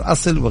يفرق بين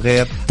الأصل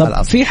وغير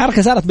الأصل. في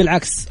حركة صارت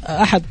بالعكس،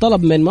 أحد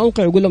طلب من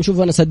موقع يقول لهم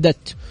شوفوا أنا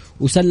سددت،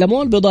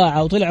 وسلموا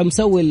البضاعة وطلع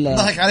مسوي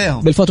ضحك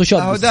عليهم بالفوتوشوب.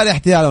 أهو ده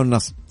الاحتيال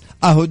والنصب،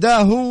 أهو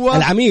ده هو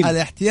العميل.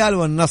 الاحتيال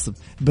والنصب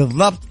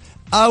بالضبط.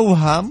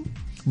 أوهم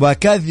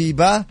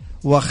وكذب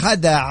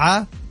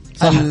وخدع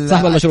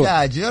صاحب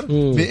المشروع التاجر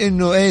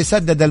بأنه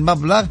سدد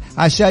المبلغ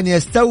عشان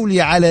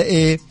يستولي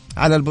على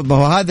ما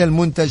هو هذا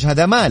المنتج،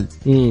 هذا مال.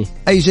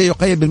 أي شيء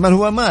يقيد بالمال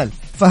هو مال،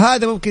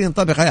 فهذا ممكن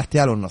ينطبق على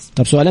الاحتيال والنصب.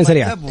 طب سؤالين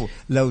سريعا.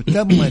 لو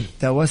تم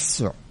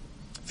التوسع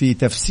في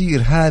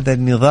تفسير هذا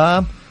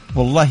النظام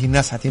والله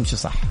الناس هتمشي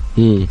صح.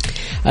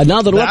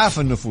 ناظر ضعاف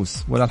النفوس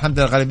ولا الحمد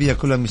لله الغالبية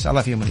كلهم إن شاء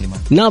الله فيهم الإيمان.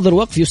 ناظر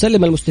وقف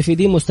يسلم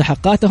المستفيدين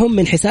مستحقاتهم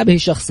من حسابه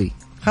الشخصي.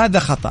 هذا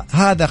خطأ،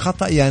 هذا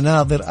خطأ يا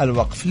ناظر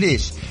الوقف.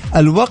 ليش؟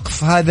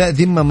 الوقف هذا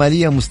ذمة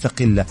مالية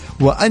مستقلة،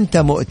 وأنت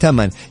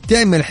مؤتمن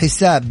تعمل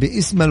حساب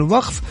باسم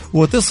الوقف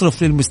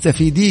وتصرف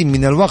للمستفيدين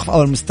من الوقف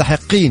أو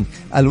المستحقين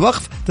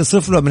الوقف،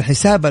 تصرف له من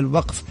حساب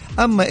الوقف.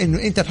 أما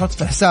إنه أنت تحط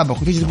في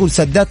حسابك وتيجي تقول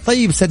سددت،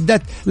 طيب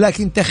سددت،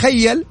 لكن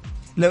تخيل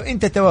لو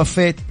أنت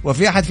توفيت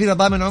وفي أحد فينا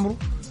ضامن عمره.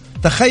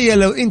 تخيل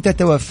لو أنت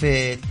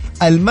توفيت،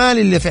 المال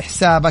اللي في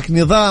حسابك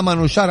نظاما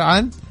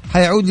وشرعا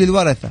هيعود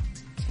للورثة،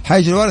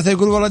 حيجي الورثة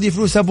يقول والله دي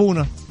فلوس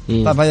أبونا.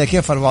 طب هذا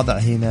كيف الوضع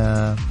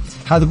هنا؟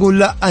 هتقول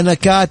لا أنا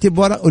كاتب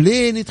ورق،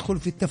 وليه ندخل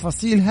في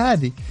التفاصيل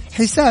هذه؟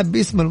 حساب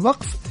باسم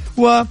الوقف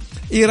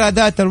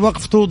وإيرادات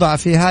الوقف توضع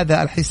في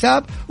هذا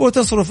الحساب،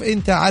 وتصرف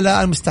أنت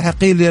على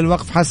المستحقين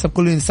للوقف حسب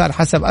كل إنسان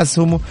حسب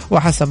أسهمه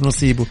وحسب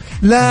نصيبه.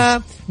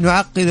 لا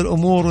نعقد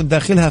الأمور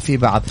وندخلها في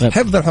بعض.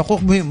 حفظ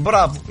الحقوق مهم.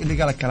 برافو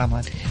اللي قال الكلام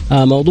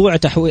هذا. موضوع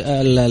تحويل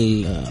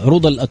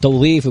عروض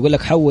التوظيف، يقول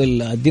لك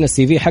حول ادينا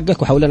السي في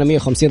حقك وحول لنا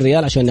 150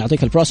 ريال عشان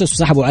نعطيك البروسيس،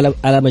 وسحبوا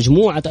على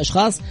مجموعة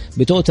أشخاص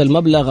بتوتال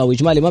مبلغ أو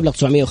إجمالي مبلغ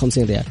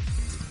 950 ريال.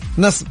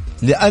 نصب،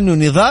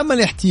 لأنه نظام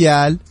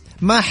الاحتيال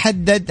ما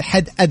حدد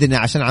حد أدنى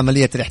عشان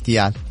عملية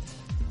الاحتيال.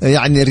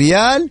 يعني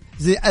ريال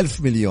زي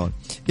 1000 مليون.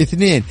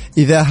 2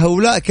 إذا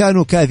هؤلاء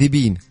كانوا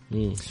كاذبين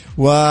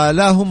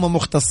ولا هم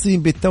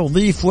مختصين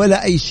بالتوظيف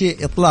ولا أي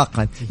شيء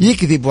إطلاقا،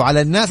 يكذبوا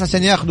على الناس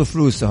عشان يأخذوا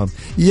فلوسهم،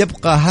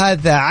 يبقى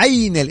هذا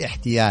عين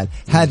الاحتيال،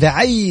 هذا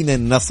عين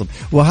النصب.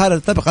 وهذا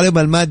يطبق عليهم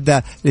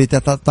المادة اللي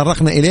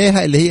تطرقنا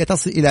إليها اللي هي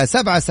تصل إلى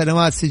 7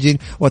 سنوات سجن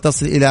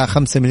وتصل إلى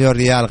 5 مليون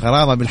ريال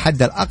غرامة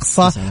بالحد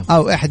الأقصى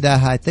أو إحدى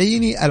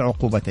هاتين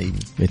العقوبتين.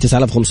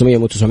 9500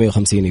 و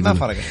 950 ما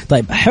فرق.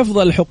 طيب حفظ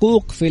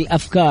الحقوق في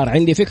الأفكار،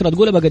 عندي فكرة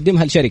تقولها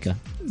بقدمها لشركة.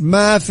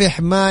 ما في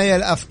حماية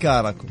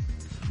لأفكاركم،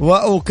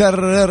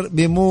 وأكرر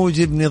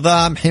بموجب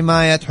نظام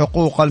حماية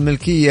حقوق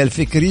الملكية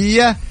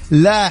الفكرية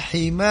لا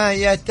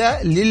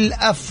حماية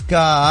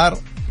للأفكار.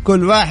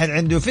 كل واحد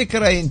عنده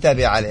فكرة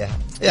ينتبه عليها،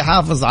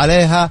 يحافظ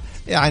عليها،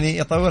 يعني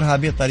يطورها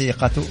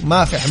بطريقته.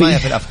 ما في حماية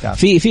في الأفكار.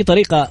 في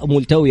طريقة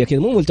ملتوية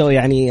كده، مو ملتوية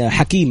يعني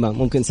حكيمة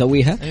ممكن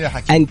نسويها.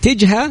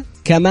 أنتجها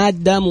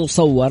كمادة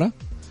مصورة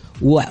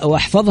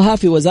واحفظها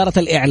في وزارة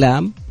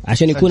الإعلام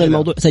عشان يكون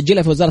الموضوع،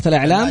 سجلها في وزارة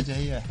الإعلام.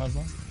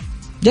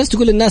 جالس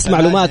تقول للناس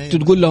معلومات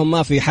تقول لهم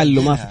ما في حل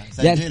وما في،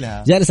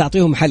 جالس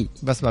أعطيهم حل.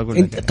 بس بقول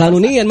انت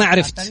قانونيا ما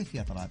عرفت،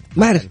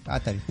 ما عرفت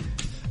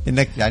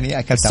انك يعني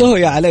اكلت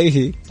سهي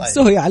عليه. طيب.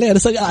 سهي عليه، انا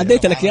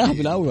عديت لك اياها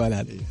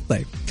بالاول.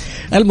 طيب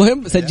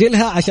المهم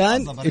سجلها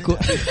عشان يكون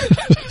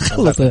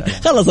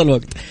خلص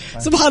الوقت.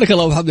 سبحانك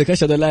اللهم وبحمدك،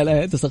 اشهد ان لا اله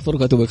الا انت،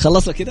 استغفرك واتوب اليك.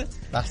 خلصنا كده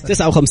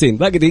 59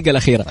 باقي دقيقه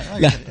الاخيره.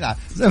 لا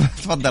زي ما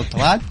تفضل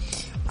طبعا.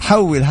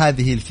 حول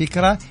هذه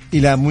الفكره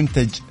الى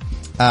منتج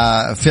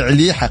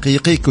فعلي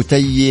حقيقي،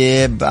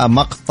 كتيب،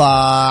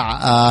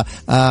 مقطع،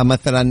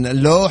 مثلا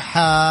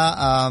لوحة،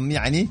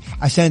 يعني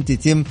عشان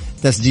تتم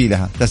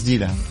تسجيلها.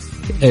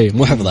 ايه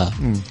مو حفظها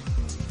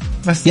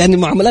بس. يعني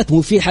المعاملات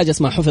مو في حاجة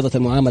اسمها حفظت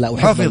المعاملة أو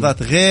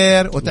حفظت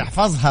غير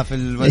وتحفظها في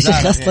الوزارة.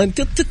 يا شيخ أصلا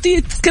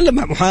تتكلم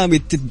مع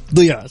محامي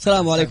تضيع.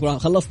 السلام عليكم،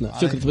 خلصنا.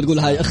 شكرا. بتقول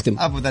هاي أختم.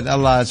 أبدا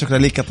الله شكرا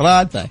لك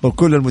كطراد. طيب.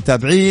 وكل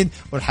المتابعين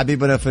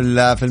والحبيبنا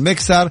في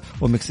المكسر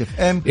ومكس اف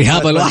ام.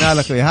 إيهاب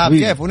الوحش. إيهاب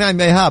كيف ونعم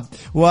يا إيهاب.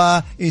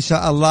 وإن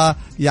شاء الله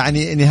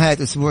يعني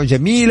نهاية أسبوع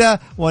جميلة،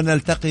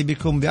 ونلتقي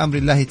بكم بأمر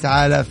الله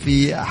تعالى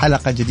في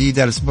حلقة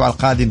جديدة الأسبوع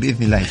القادم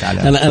بإذن الله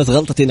تعالى. أنا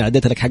غلطتي إني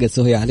عديت لك حاجة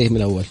سهية عليه من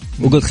الأول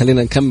وقلت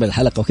خلينا نكمل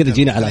الحلقة وكذا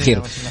جينا على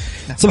خير.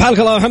 سبحانك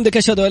اللهم وبحمدك،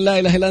 أشهد أن لا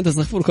إله إلا أنت،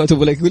 استغفرك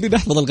وأتوب إليك. قولي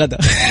نحفظ الغداء.